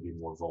 It's going to be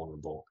more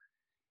vulnerable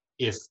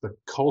if the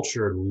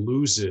culture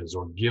loses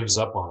or gives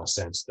up on a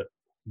sense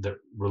that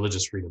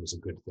religious freedom is a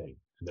good thing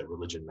and that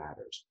religion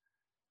matters.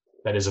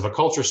 That is, if a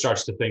culture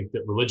starts to think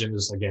that religion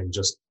is, again,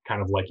 just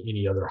kind of like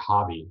any other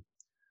hobby,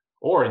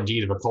 or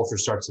indeed if a culture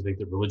starts to think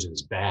that religion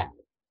is bad,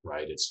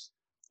 right? It's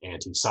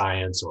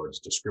anti-science or it's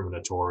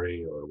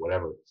discriminatory or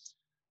whatever,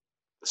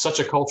 such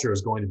a culture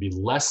is going to be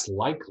less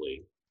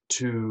likely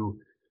to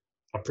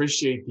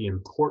appreciate the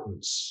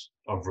importance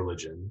of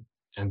religion,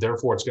 and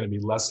therefore it's going to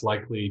be less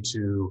likely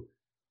to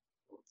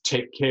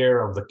take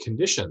care of the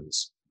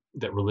conditions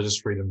that religious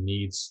freedom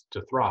needs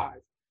to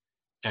thrive.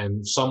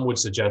 And some would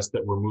suggest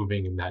that we're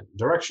moving in that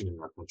direction in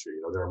our country.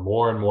 There are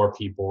more and more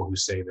people who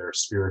say they're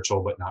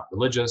spiritual but not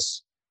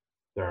religious.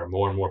 There are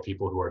more and more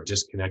people who are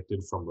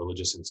disconnected from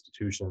religious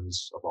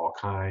institutions of all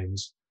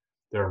kinds.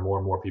 There are more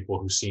and more people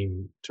who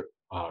seem to,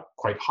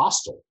 quite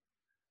hostile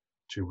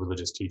to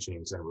religious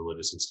teachings and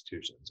religious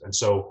institutions. And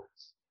so,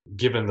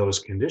 given those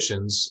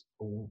conditions,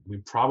 we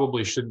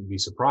probably shouldn't be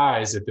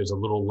surprised if there's a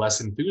little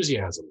less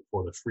enthusiasm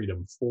for the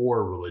freedom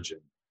for religion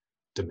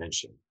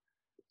dimension,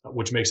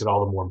 which makes it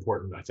all the more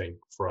important, I think,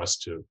 for us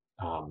to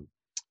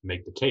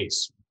make the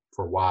case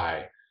for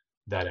why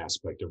that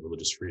aspect of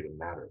religious freedom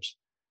matters.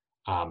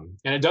 And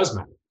it does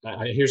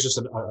matter. Here's just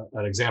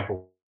an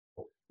example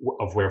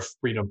of where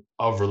freedom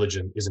of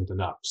religion isn't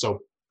enough. So,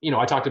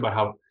 I talked about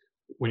how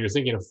when you're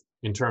thinking of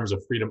in terms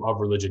of freedom of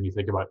religion, you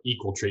think about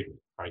equal treatment,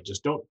 right?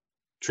 Just don't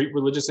treat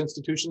religious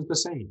institutions the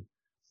same.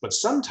 But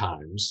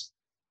sometimes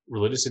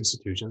religious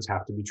institutions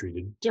have to be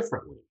treated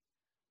differently,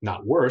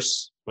 not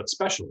worse, but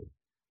specially.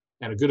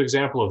 And a good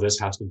example of this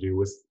has to do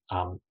with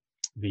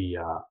the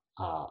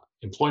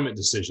employment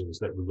decisions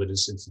that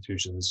religious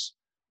institutions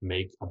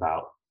make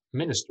about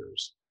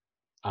ministers.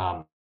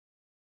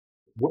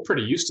 We're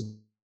pretty used to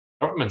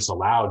government's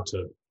allowed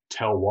to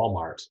tell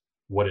Walmart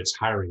what its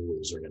hiring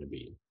rules are going to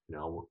be.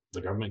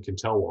 The government can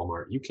tell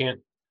Walmart, you can't,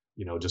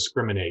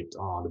 discriminate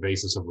on the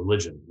basis of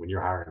religion when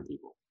you're hiring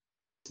people.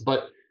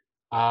 But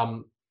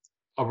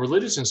a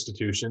religious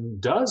institution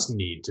does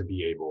need to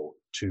be able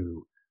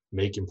to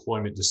make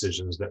employment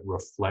decisions that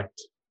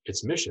reflect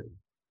its mission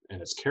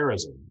and its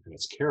charism and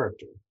its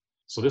character.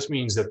 So this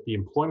means that the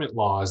employment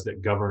laws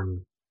that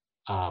govern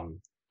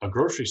a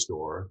grocery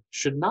store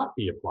should not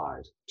be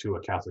applied to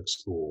a Catholic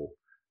school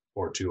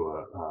or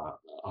to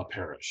a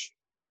parish,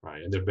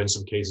 right? And there have been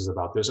some cases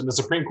about this, and the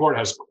Supreme Court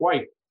has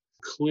quite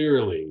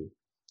clearly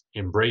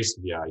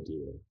embraced the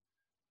idea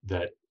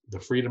that the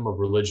freedom of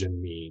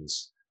religion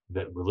means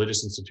that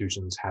religious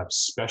institutions have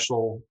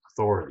special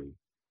authority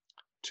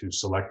to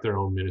select their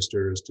own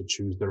ministers, to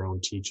choose their own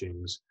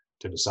teachings,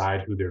 to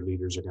decide who their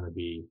leaders are going to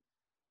be,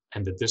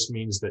 and that this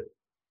means that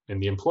in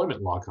the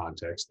employment law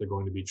context, they're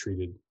going to be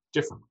treated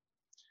differently.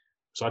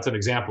 So that's an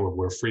example of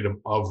where freedom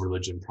of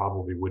religion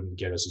probably wouldn't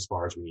get us as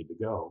far as we need to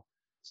go.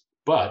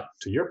 But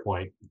to your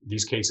point,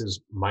 these cases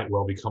might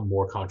well become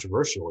more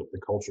controversial if the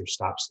culture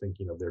stops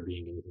thinking of there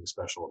being anything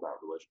special about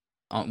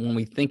religion. When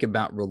we think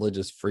about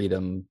religious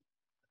freedom,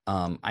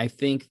 I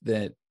think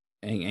that,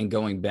 and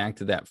going back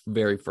to that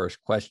very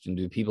first question,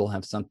 do people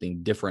have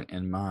something different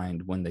in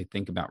mind when they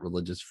think about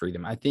religious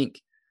freedom? I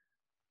think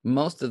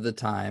most of the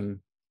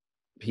time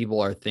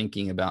people are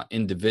thinking about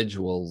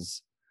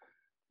individuals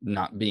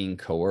not being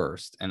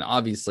coerced. And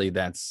obviously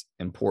that's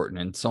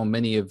important. And so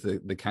many of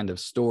the kind of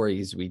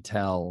stories we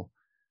tell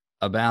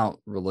about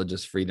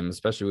religious freedom,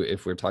 especially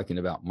if we're talking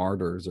about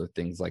martyrs or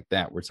things like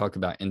that, we're talking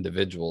about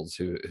individuals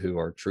who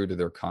are true to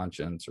their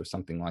conscience or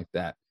something like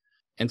that.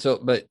 And so,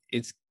 but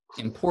it's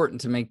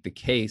important to make the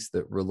case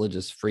that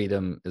religious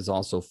freedom is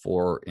also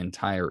for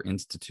entire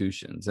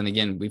institutions. And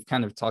again, we've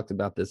kind of talked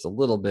about this a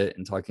little bit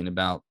in talking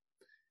about,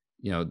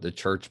 the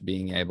church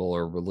being able,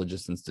 or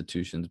religious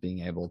institutions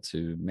being able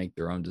to make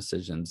their own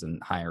decisions and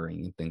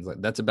hiring and things like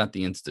that. That's about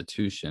the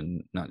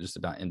institution, not just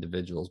about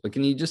individuals. But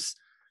can you just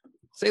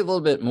say a little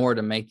bit more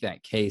to make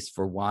that case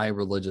for why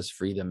religious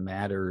freedom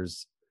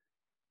matters,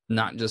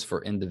 not just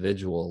for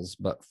individuals,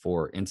 but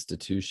for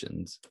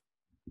institutions?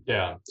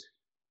 Yeah,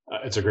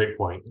 it's a great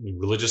point. I mean,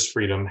 religious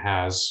freedom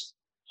has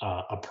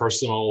a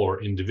personal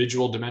or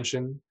individual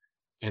dimension,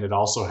 and it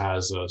also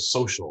has a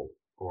social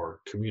or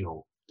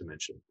communal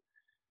dimension.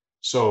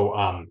 So,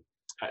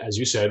 as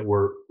you said,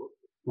 we're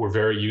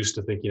very used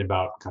to thinking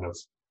about kind of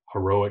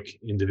heroic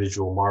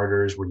individual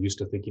martyrs. We're used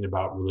to thinking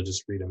about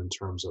religious freedom in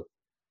terms of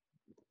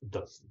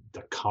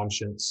the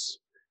conscience.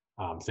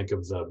 Think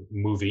of the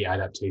movie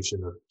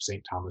adaptation of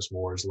St. Thomas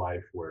More's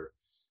life, where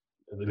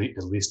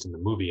at least in the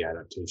movie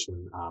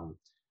adaptation,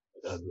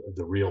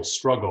 the real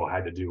struggle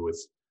had to do with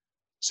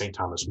St.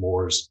 Thomas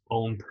More's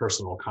own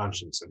personal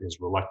conscience and his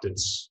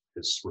reluctance,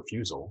 his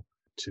refusal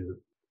to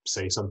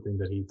say something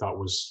that he thought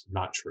was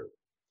not true.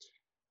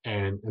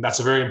 And that's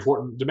a very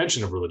important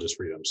dimension of religious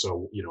freedom.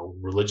 So,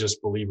 religious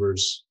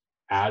believers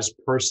as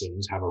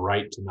persons have a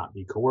right to not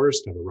be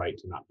coerced, have a right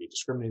to not be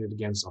discriminated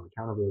against on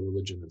account of their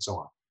religion, and so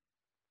on.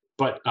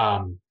 But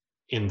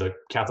in the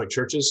Catholic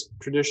Church's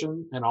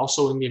tradition, and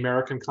also in the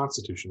American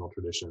constitutional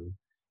tradition,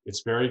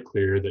 it's very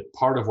clear that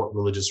part of what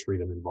religious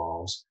freedom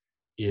involves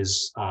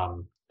is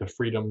the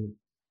freedom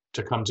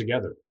to come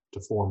together, to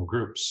form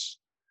groups,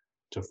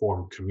 to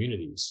form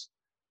communities,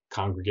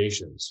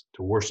 congregations,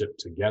 to worship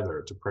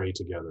together, to pray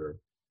together.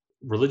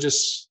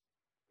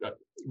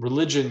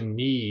 Religion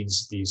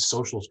needs these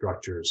social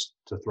structures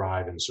to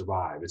thrive and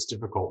survive. It's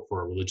difficult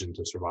for a religion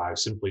to survive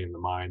simply in the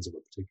minds of a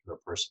particular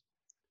person.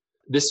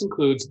 This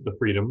includes the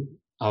freedom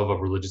of a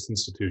religious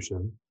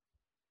institution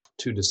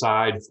to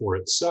decide for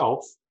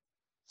itself,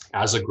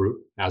 as a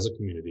group, as a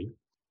community,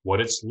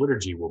 what its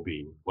liturgy will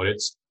be, what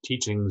its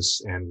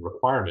teachings and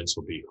requirements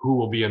will be, who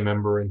will be a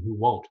member and who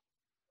won't,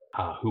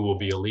 who will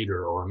be a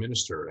leader or a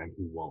minister and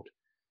who won't.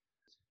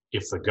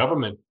 If the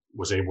government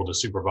was able to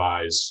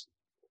supervise,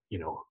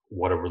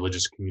 what a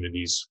religious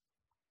community's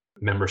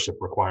membership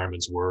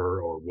requirements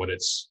were, or what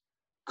its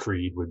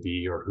creed would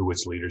be, or who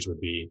its leaders would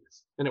be,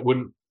 then it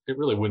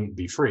really wouldn't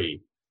be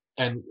free.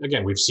 And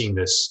again, we've seen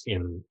this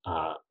in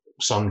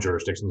some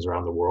jurisdictions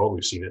around the world.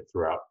 We've seen it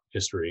throughout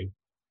history.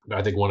 But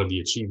I think one of the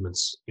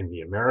achievements in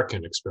the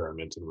American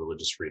experiment in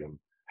religious freedom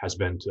has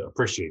been to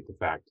appreciate the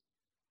fact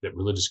that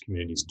religious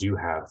communities do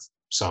have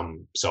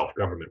some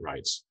self-government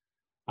rights.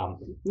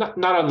 Not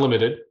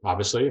unlimited,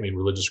 obviously. I mean,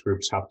 religious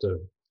groups have to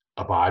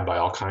abide by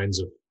all kinds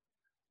of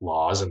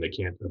laws and they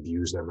can't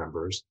abuse their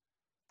members.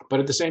 But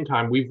at the same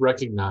time, we've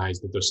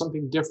recognized that there's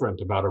something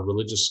different about a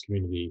religious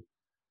community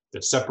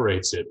that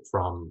separates it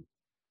from,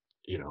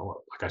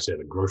 like I said,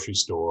 a grocery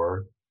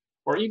store,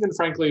 or even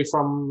frankly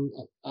from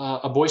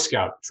a Boy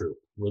Scout troop.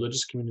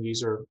 Religious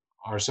communities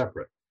are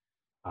separate.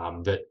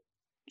 That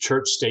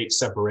church-state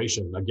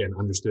separation, again,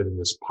 understood in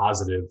this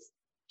positive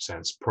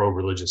sense,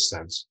 pro-religious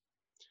sense.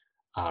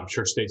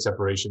 Church-state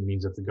separation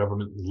means that the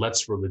government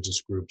lets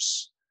religious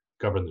groups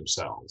govern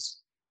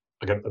themselves.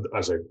 Again,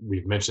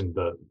 we've mentioned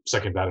the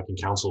Second Vatican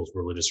Council's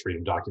religious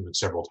freedom document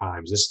several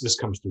times. This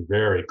comes through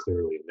very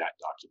clearly in that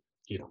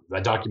document.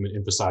 That document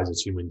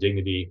emphasizes human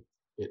dignity.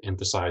 It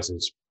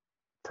emphasizes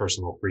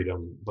personal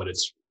freedom, but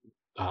it's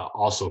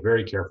also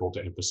very careful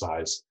to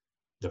emphasize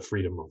the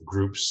freedom of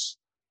groups,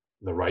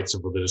 the rights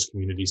of religious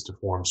communities to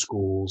form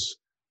schools,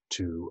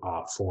 to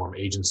form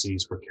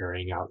agencies for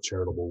carrying out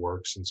charitable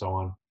works, and so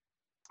on.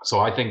 So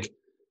I think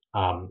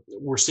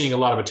we're seeing a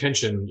lot of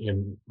attention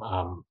in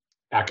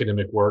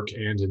academic work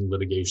and in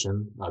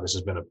litigation. This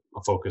has been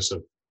a focus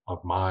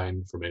of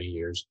mine for many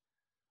years.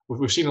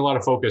 We've seen a lot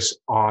of focus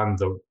on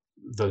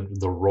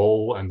the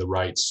role and the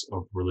rights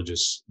of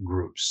religious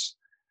groups.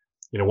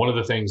 One of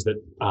the things that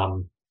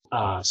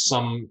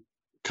some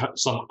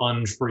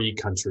unfree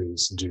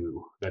countries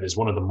do, that is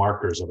one of the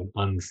markers of an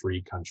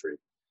unfree country,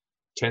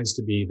 tends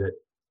to be that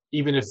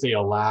even if they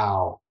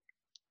allow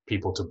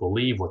people to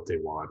believe what they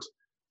want,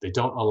 they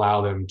don't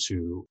allow them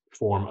to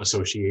form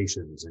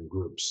associations and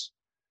groups.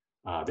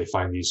 They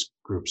find these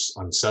groups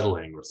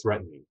unsettling or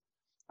threatening.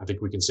 I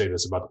think we can say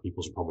this about the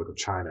People's Republic of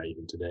China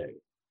even today.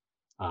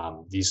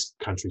 These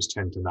countries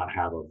tend to not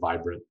have a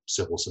vibrant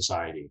civil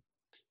society.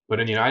 But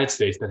in the United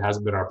States, that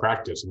hasn't been our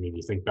practice. I mean,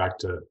 you think back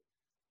to,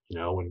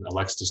 when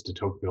Alexis de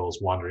Tocqueville is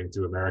wandering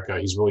through America,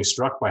 he's really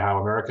struck by how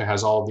America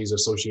has all of these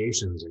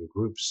associations and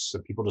groups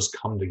that people just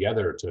come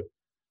together to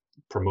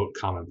promote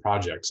common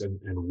projects. And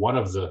one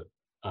of the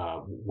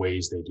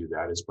ways they do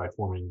that is by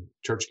forming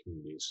church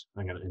communities.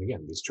 And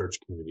again, these church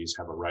communities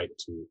have a right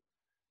to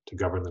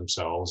govern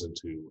themselves and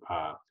to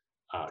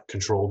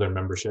control their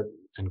membership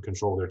and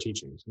control their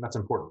teachings. And that's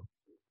important.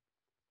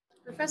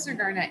 Professor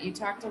Garnett, we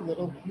talked a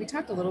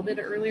little bit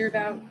earlier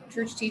about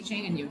church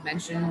teaching, and you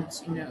mentioned,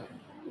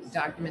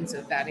 documents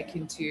of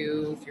Vatican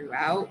II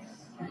throughout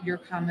your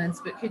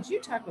comments, but could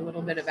you talk a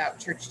little bit about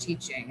church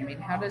teaching? I mean,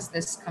 how does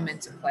this come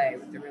into play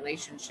with the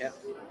relationship,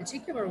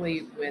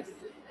 particularly with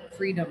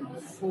freedom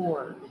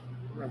for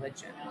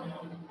religion?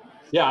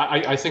 Yeah,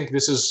 I think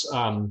this is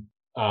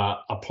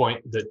a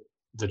point that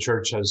the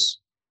church has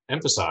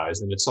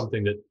emphasized, and it's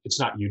something that it's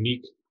not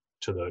unique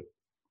to the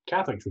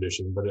Catholic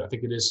tradition, but I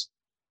think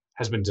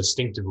has been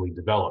distinctively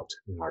developed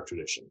in our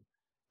tradition.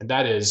 And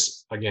that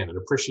is, again, an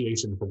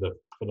appreciation for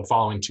the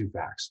following two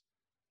facts.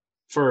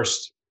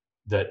 First,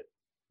 that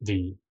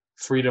the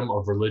freedom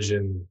of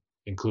religion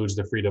includes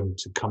the freedom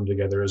to come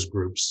together as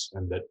groups,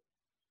 and that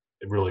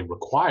it really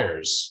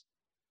requires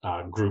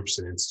groups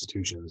and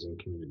institutions and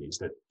communities,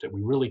 that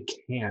we really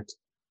can't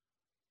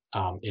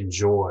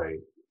enjoy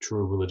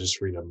true religious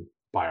freedom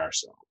by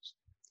ourselves.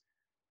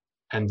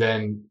 And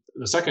then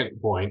the second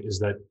point is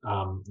that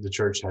the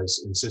church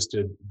has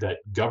insisted that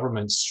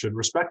governments should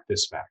respect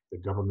this fact,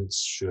 that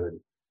governments should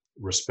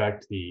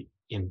respect the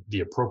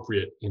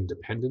appropriate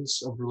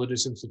independence of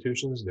religious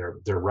institutions.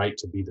 Their right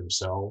to be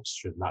themselves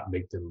should not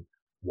make them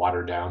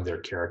water down their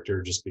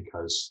character just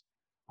because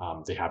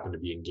they happen to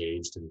be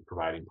engaged in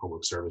providing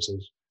public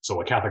services. So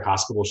a Catholic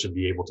hospital should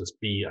be able to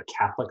be a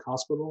Catholic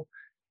hospital.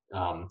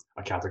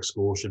 A Catholic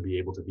school should be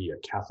able to be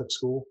a Catholic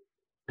school.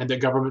 And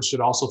that government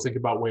should also think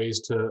about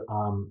ways to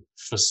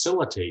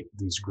facilitate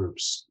these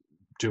groups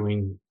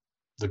doing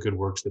the good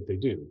works that they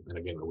do. And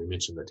again, we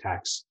mentioned the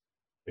tax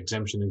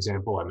exemption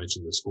example. I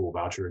mentioned the school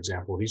voucher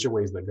example. These are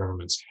ways that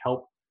governments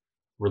help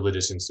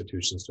religious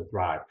institutions to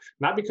thrive,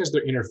 not because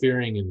they're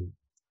interfering in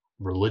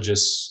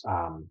religious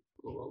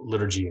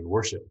liturgy and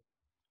worship,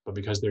 but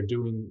because they're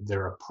doing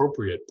their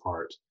appropriate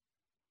part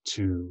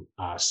to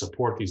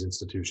support these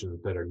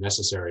institutions that are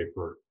necessary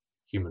for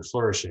human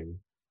flourishing.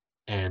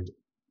 And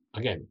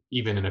again,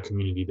 even in a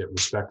community that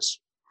respects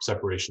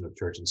separation of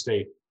church and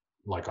state,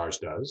 like ours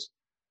does,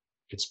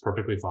 it's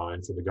perfectly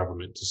fine for the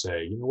government to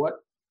say, you know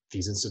what,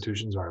 these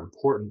institutions are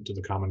important to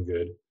the common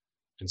good.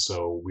 And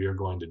so we are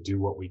going to do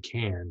what we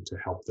can to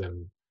help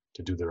them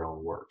to do their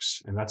own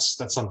works. And that's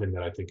something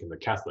that I think in the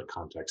Catholic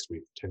context,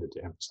 we've tended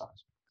to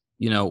emphasize.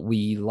 We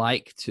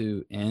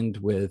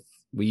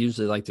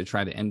usually like to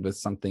try to end with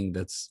something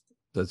that's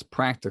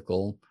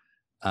practical.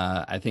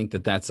 I think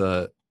that's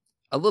a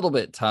little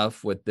bit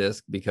tough with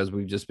this because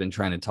we've just been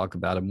trying to talk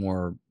about a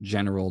more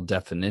general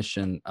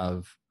definition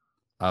of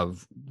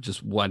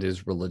just what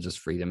is religious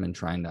freedom and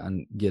trying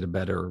to get a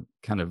better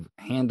kind of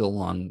handle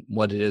on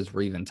what it is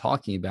we're even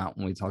talking about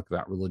when we talk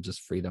about religious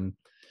freedom.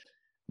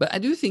 But I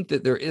do think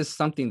that there is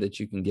something that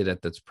you can get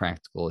at that's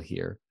practical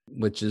here,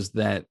 which is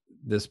that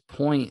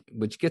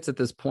which gets at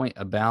this point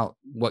about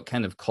what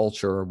kind of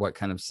culture or what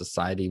kind of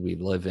society we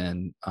live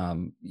in.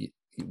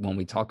 When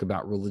we talk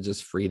about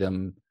religious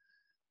freedom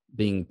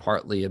being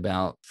partly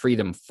about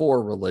freedom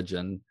for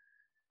religion,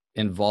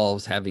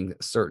 involves having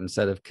a certain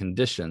set of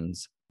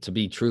conditions to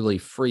be truly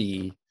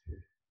free.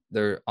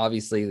 There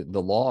obviously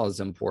the law is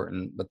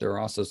important, but there are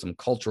also some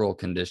cultural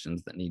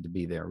conditions that need to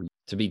be there.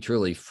 To be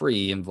truly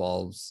free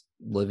involves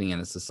living in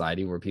a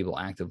society where people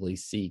actively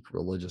seek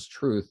religious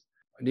truth.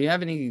 Do you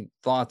have any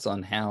thoughts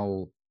on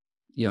how,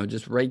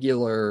 just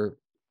regular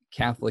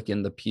Catholic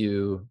in the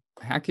pew,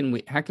 how can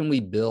we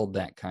build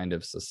that kind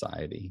of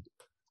society?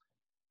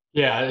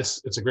 Yeah,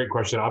 it's a great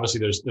question. Obviously,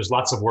 there's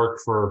lots of work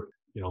for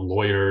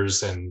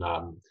lawyers and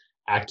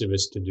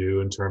activists to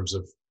do in terms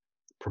of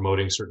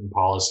promoting certain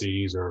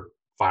policies or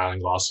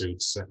filing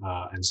lawsuits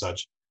and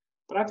such.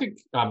 But I think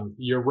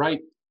you're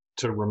right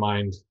to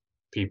remind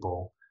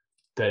people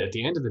that at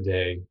the end of the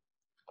day,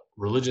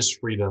 religious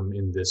freedom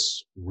in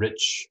this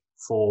rich,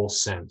 full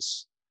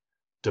sense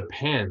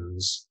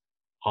depends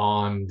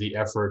on the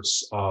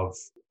efforts of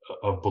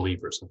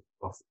believers,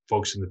 of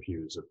folks in the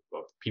pews,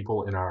 of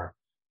people in our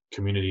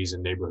communities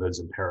and neighborhoods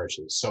and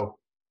parishes. So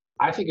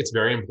I think it's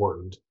very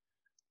important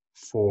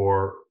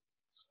for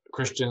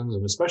Christians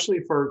and especially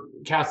for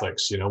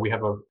Catholics,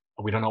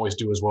 we don't always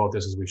do as well at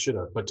this as we should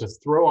have, but to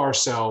throw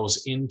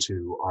ourselves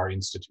into our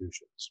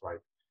institutions, right?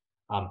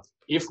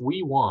 If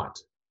we want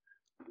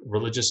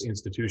religious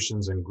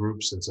institutions and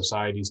groups and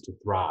societies to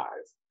thrive,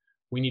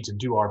 we need to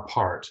do our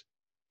part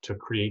to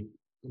create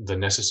the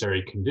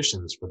necessary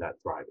conditions for that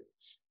thriving.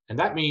 And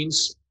that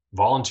means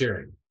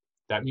volunteering.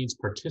 That means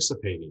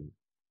participating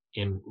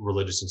in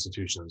religious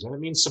institutions, and it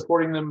means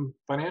supporting them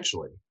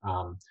financially.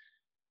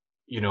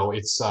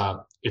 It's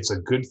a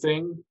good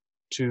thing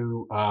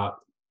to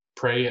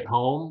pray at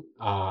home,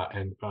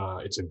 and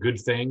it's a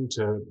good thing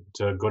to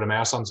go to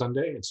mass on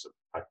Sunday. It's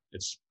a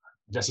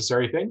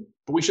necessary thing,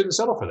 but we shouldn't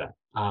settle for that.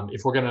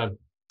 If we're going to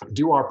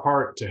do our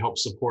part to help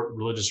support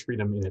religious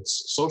freedom in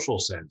its social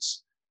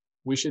sense,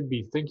 we should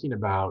be thinking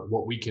about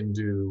what we can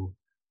do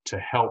to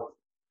help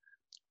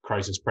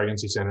crisis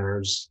pregnancy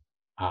centers,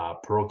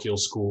 parochial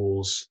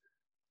schools,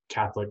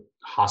 Catholic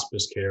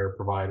hospice care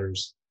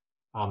providers.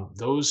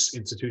 Those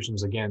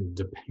institutions, again,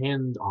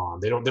 depend on,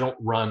 they don't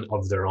run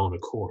of their own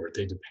accord.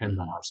 They depend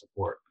on our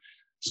support.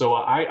 So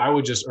I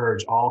would just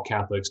urge all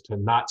Catholics to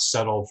not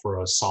settle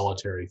for a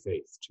solitary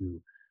faith,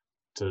 to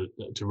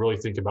really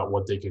think about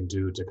what they can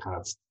do to kind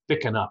of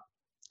thicken up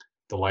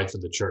the life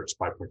of the church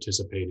by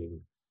participating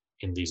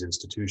in these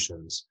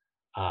institutions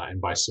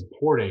and by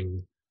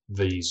supporting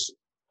these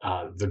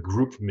the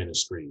group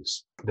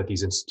ministries that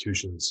these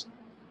institutions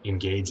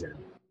engage in.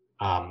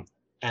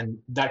 And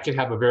that can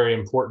have a very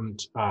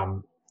important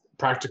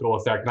practical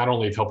effect, not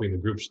only of helping the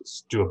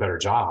groups do a better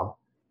job,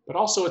 but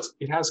also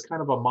it has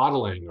kind of a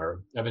modeling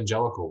or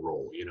evangelical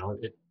role.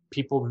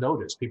 People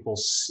notice, people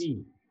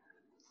see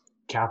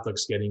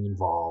Catholics getting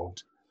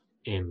involved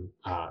in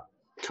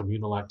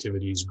communal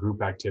activities,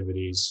 group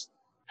activities,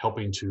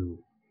 helping to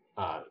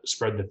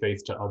spread the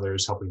faith to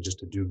others, helping just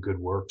to do good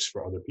works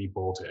for other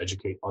people, to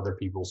educate other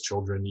people's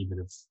children, even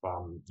if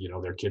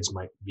their kids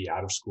might be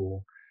out of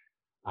school.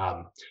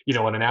 An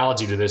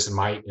analogy to this in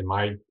my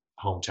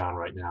hometown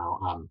right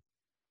now,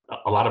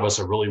 a lot of us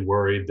are really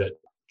worried that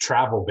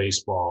travel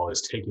baseball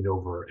is taking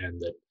over and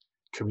that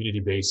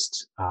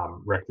community-based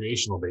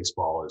recreational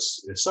baseball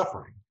is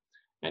suffering.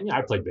 And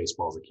I played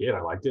baseball as a kid.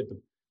 I liked it, but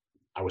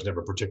I was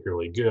never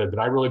particularly good. But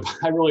I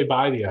really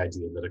buy the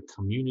idea that a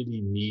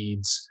community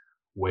needs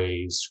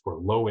ways for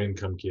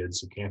low-income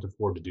kids who can't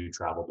afford to do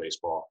travel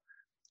baseball,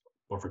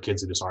 or for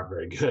kids who just aren't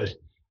very good,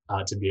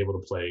 to be able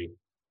to play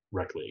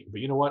rec league.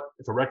 But you know what?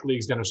 If a rec league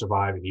is going to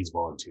survive, it needs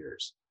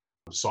volunteers.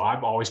 So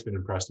I've always been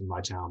impressed in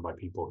my town by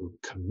people who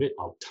commit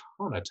a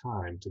ton of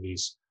time to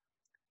these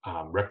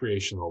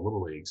recreational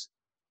little leagues,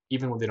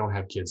 even when they don't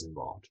have kids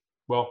involved.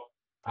 Well,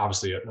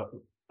 obviously,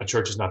 a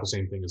church is not the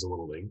same thing as a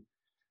little league,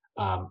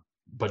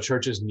 but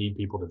churches need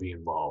people to be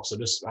involved. So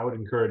I would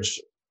encourage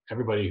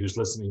everybody who's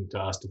listening to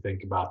us to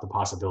think about the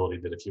possibility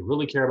that if you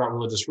really care about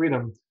religious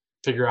freedom,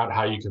 figure out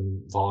how you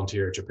can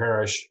volunteer at your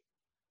parish,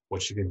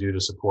 what you can do to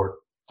support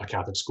a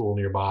Catholic school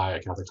nearby, a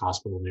Catholic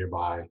hospital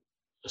nearby,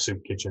 a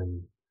soup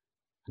kitchen,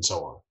 and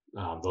so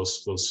on.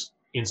 Those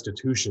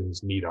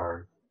institutions need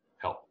our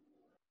help.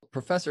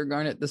 Professor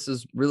Garnett, this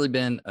has really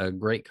been a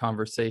great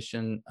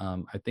conversation.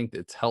 I think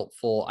it's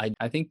helpful.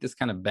 I think this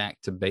kind of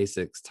back to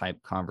basics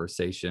type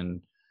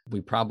conversation, we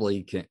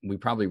probably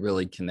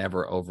really can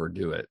never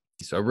overdo it.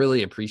 So I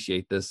really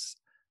appreciate this.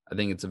 I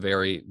think it's a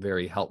very,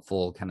 very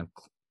helpful kind of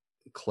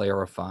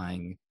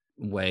clarifying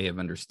way of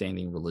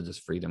understanding religious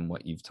freedom,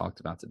 what you've talked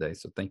about today.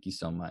 So thank you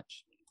so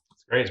much.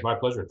 It's great. It's my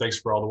pleasure. Thanks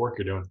for all the work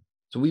you're doing.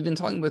 So we've been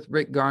talking with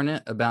Rick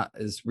Garnett about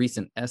his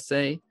recent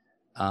essay.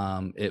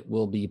 It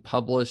will be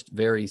published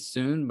very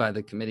soon by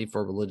the Committee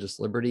for Religious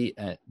Liberty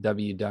at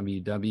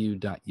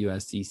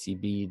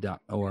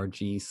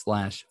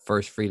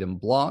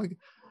www.usccb.org/firstfreedomblog.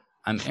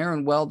 I'm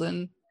Aaron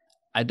Weldon.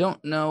 I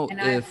don't know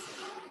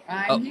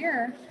I'm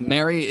here.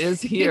 Mary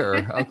is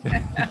here.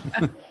 Okay.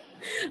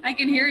 I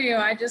can hear you.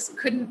 I just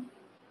couldn't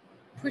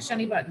push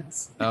any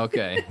buttons.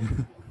 Okay.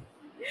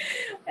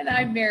 And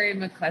I'm Mary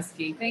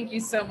McCluskey. Thank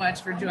you so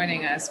much for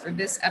joining us for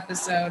this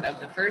episode of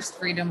the First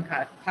Freedom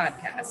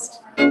Podcast.